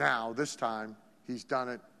 but now, this time, he's done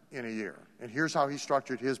it in a year. And here's how he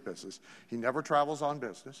structured his business. He never travels on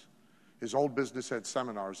business. His old business had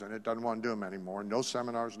seminars in it. Doesn't want to do them anymore. No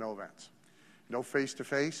seminars, no events. No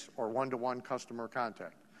face-to-face or one-to-one customer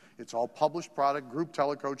contact. It's all published product, group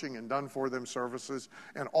telecoaching, and done-for-them services,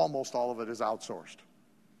 and almost all of it is outsourced.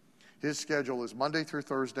 His schedule is Monday through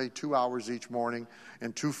Thursday, 2 hours each morning,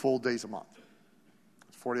 and 2 full days a month.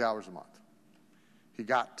 It's 40 hours a month. He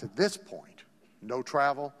got to this point, no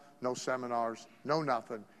travel, no seminars, no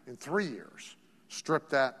nothing, in 3 years.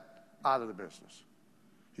 Stripped that out of the business.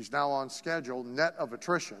 He's now on schedule, net of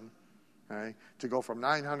attrition, okay, to go from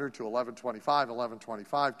 900 to 1125,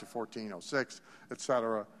 1125 to 1406, et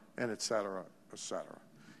cetera, and et cetera, et cetera.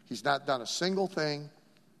 He's not done a single thing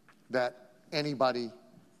that anybody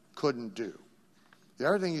couldn't do. The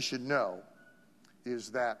other thing you should know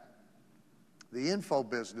is that the info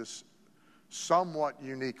business, somewhat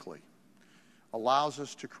uniquely, allows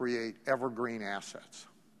us to create evergreen assets.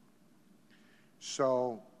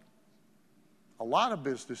 So a lot of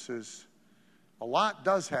businesses, a lot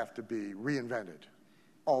does have to be reinvented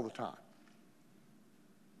all the time.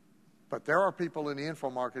 But there are people in the info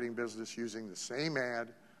marketing business using the same ad,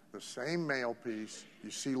 the same mail piece.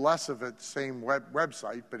 You see less of it, same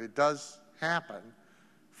website, but it does happen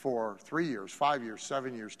for 3 years, 5 years,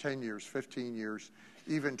 7 years, 10 years, 15 years,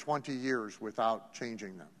 even 20 years without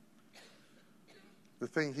changing them. The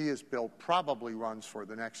thing he has built probably runs for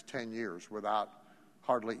the next 10 years without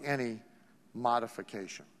hardly any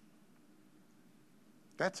modification.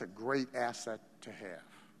 That's a great asset to have.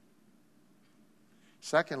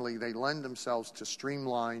 Secondly, they lend themselves to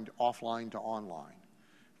streamlined offline to online,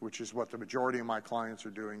 which is what the majority of my clients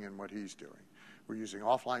are doing and what he's doing. We're using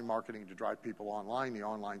offline marketing to drive people online. The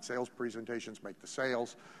online sales presentations make the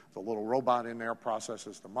sales. The little robot in there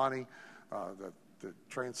processes the money. The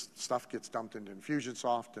stuff gets dumped into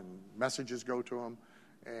Infusionsoft and messages go to them.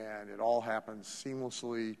 And it all happens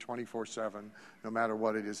seamlessly, 24/7, no matter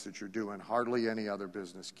what it is that you're doing. Hardly any other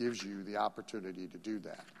business gives you the opportunity to do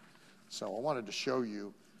that. So I wanted to show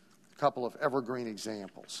you a couple of evergreen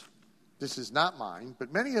examples. This is not mine,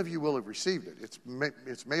 but many of you will have received it.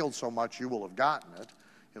 It's mailed so much you will have gotten it.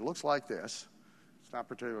 It looks like this. It's not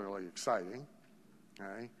particularly exciting.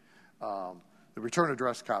 Okay? The return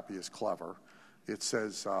address copy is clever. It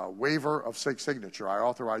says, waiver of signature. I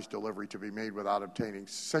authorize delivery to be made without obtaining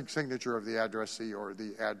signature of the addressee or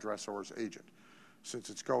the addressor's agent. Since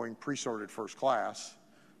it's going pre-sorted first class,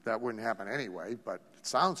 that wouldn't happen anyway, but it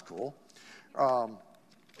sounds cool.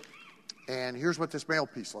 And here's what this mail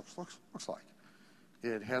piece looks like.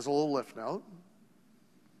 It has a little lift note.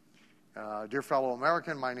 Dear fellow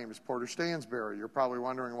American, my name is Porter Stansberry. You're probably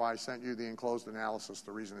wondering why I sent you the enclosed analysis.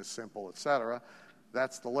 The reason is simple, etc.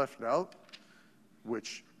 That's the lift note,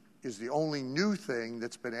 which is the only new thing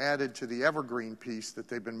that's been added to the evergreen piece that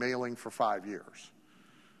they've been mailing for 5 years.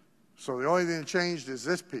 So the only thing that changed is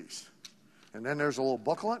this piece. And then there's a little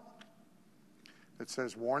booklet that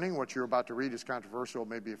says, warning, what you're about to read is controversial,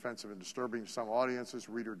 may be offensive and disturbing to some audiences.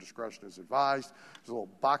 Reader discretion is advised. There's a little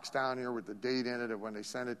box down here with the date in it of when they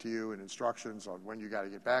send it to you and instructions on when you got to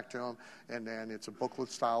get back to them. And then it's a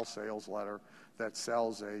booklet-style sales letter that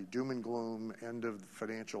sells a doom and gloom, end of the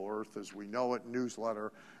financial earth as we know it,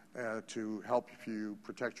 newsletter to help you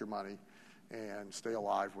protect your money and stay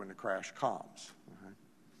alive when the crash comes. Okay?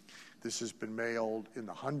 This has been mailed in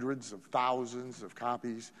the hundreds of thousands of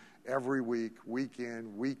copies every week, week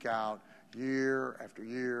in, week out, year after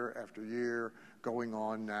year after year, going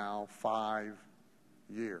on now 5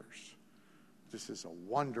 years. This is a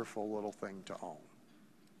wonderful little thing to own.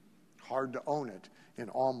 Hard to own it in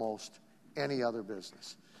almost any other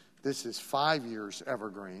business. This is 5 years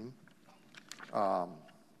evergreen.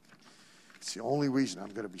 It's the only reason I'm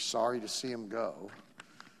going to be sorry to see him go.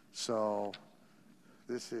 So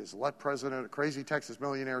This is Crazy Texas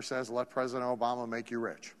Millionaire says, let President Obama make you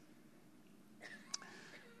rich.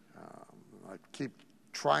 I keep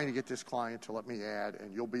trying to get this client to let me add,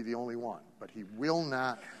 and you'll be the only one. But he will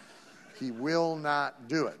not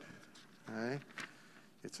do it. Okay?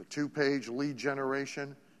 It's a 2-page lead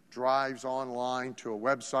generation, drives online to a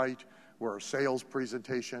website where a sales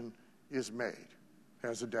presentation is made,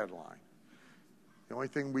 has a deadline. The only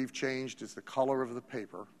thing we've changed is the color of the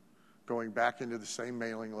paper, going back into the same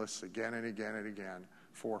mailing lists again and again and again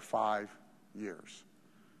for 5 years.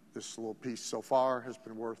 This little piece so far has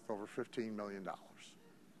been worth over $15 million.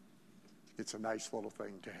 It's a nice little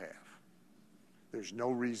thing to have. There's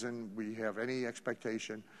no reason we have any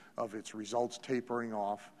expectation of its results tapering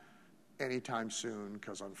off anytime soon,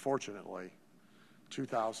 because unfortunately,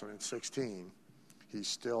 2016,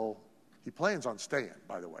 he plans on staying,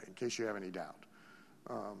 by the way, in case you have any doubt.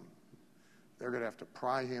 They're going to have to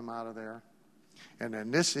pry him out of there. And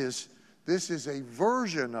then this is a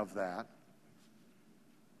version of that.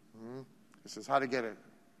 This is how to get a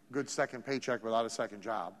good second paycheck without a second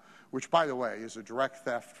job, which, by the way, is a direct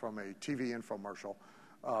theft from a TV infomercial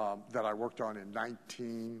that I worked on in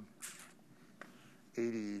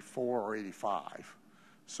 1984 or 85.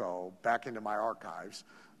 So back into my archives.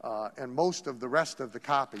 And most of the rest of the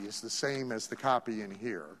copy is the same as the copy in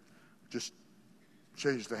here. Just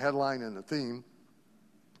change the headline and the theme,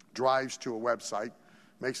 drives to a website,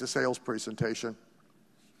 makes a sales presentation,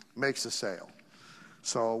 makes a sale.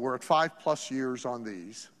 So we're at 5+ years on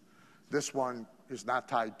these. This one is not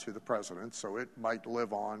tied to the president, so it might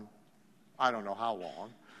live on, I don't know how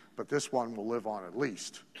long, but this one will live on at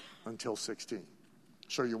least until 16.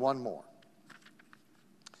 Show you one more.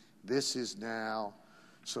 This is now,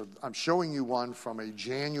 so I'm showing you one from a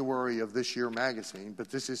January of this year magazine, but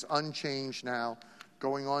this is unchanged now,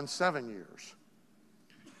 going on 7 years.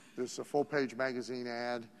 This is a full-page magazine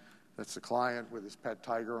ad. That's the client with his pet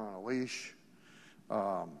tiger on a leash.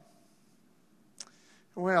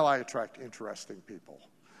 Well, I attract interesting people.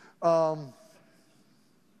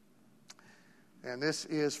 And this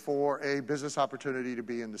is for a business opportunity to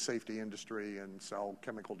be in the safety industry and sell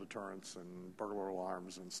chemical deterrents and burglar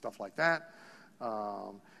alarms and stuff like that.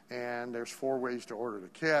 And there's 4 ways to order the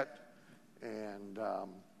kit.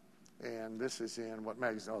 And this is in what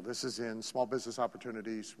magazine? Oh, this is in Small Business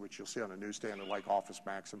Opportunities, which you'll see on a newsstand like Office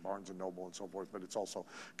Max and Barnes & Noble and so forth, but it's also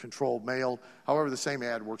controlled mail. However, the same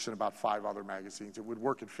ad works in about 5 other magazines. It would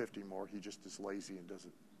work in 50 more. He just is lazy and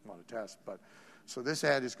doesn't want to test. But so this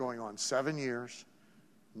ad is going on 7 years,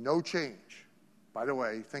 no change. By the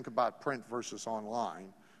way, think about print versus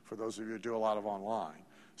online. For those of you who do a lot of online,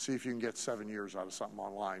 see if you can get 7 years out of something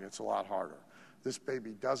online. It's a lot harder. This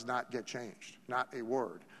baby does not get changed, not a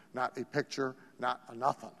word, not a picture, not a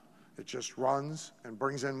nothing. It just runs and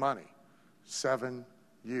brings in money. 7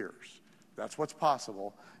 years. That's what's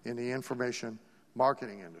possible in the information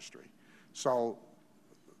marketing industry. So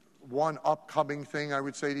one upcoming thing I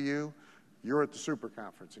would say to you, you're at the Super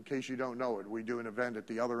Conference. In case you don't know it, we do an event at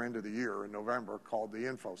the other end of the year in November called the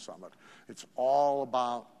Info Summit. It's all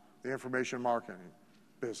about the information marketing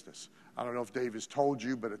business. I don't know if Dave has told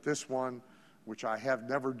you, but at this one, which I have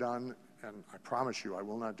never done, and I promise you I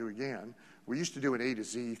will not do again, we used to do an A to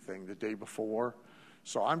Z thing the day before.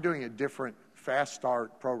 So I'm doing a different fast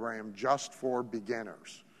start program just for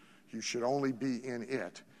beginners. You should only be in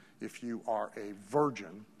it if you are a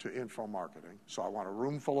virgin to info marketing. So I want a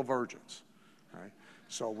room full of virgins. Right?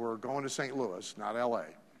 So we're going to St. Louis, not LA.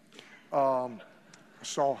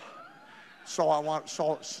 So I want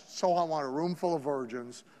a room full of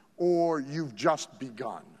virgins, or you've just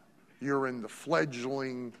begun. You're in the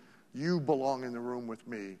fledgling, you belong in the room with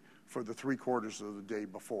me for the 3/4 of the day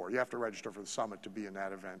before. You have to register for the summit to be in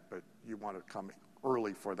that event, but you want to come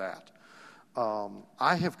early for that.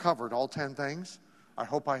 I have covered all 10 things. I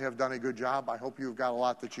hope I have done a good job. I hope you've got a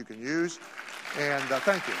lot that you can use. And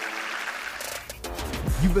thank you.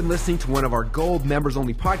 You've been listening to one of our Gold Members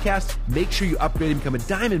Only podcasts. Make sure you upgrade and become a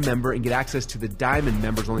Diamond member and get access to the Diamond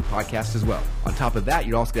Members Only podcast as well. On top of that,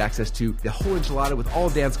 you'd also get access to the whole enchilada with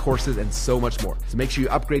all Dan's courses and so much more. So make sure you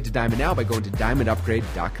upgrade to Diamond now by going to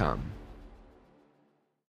diamondupgrade.com.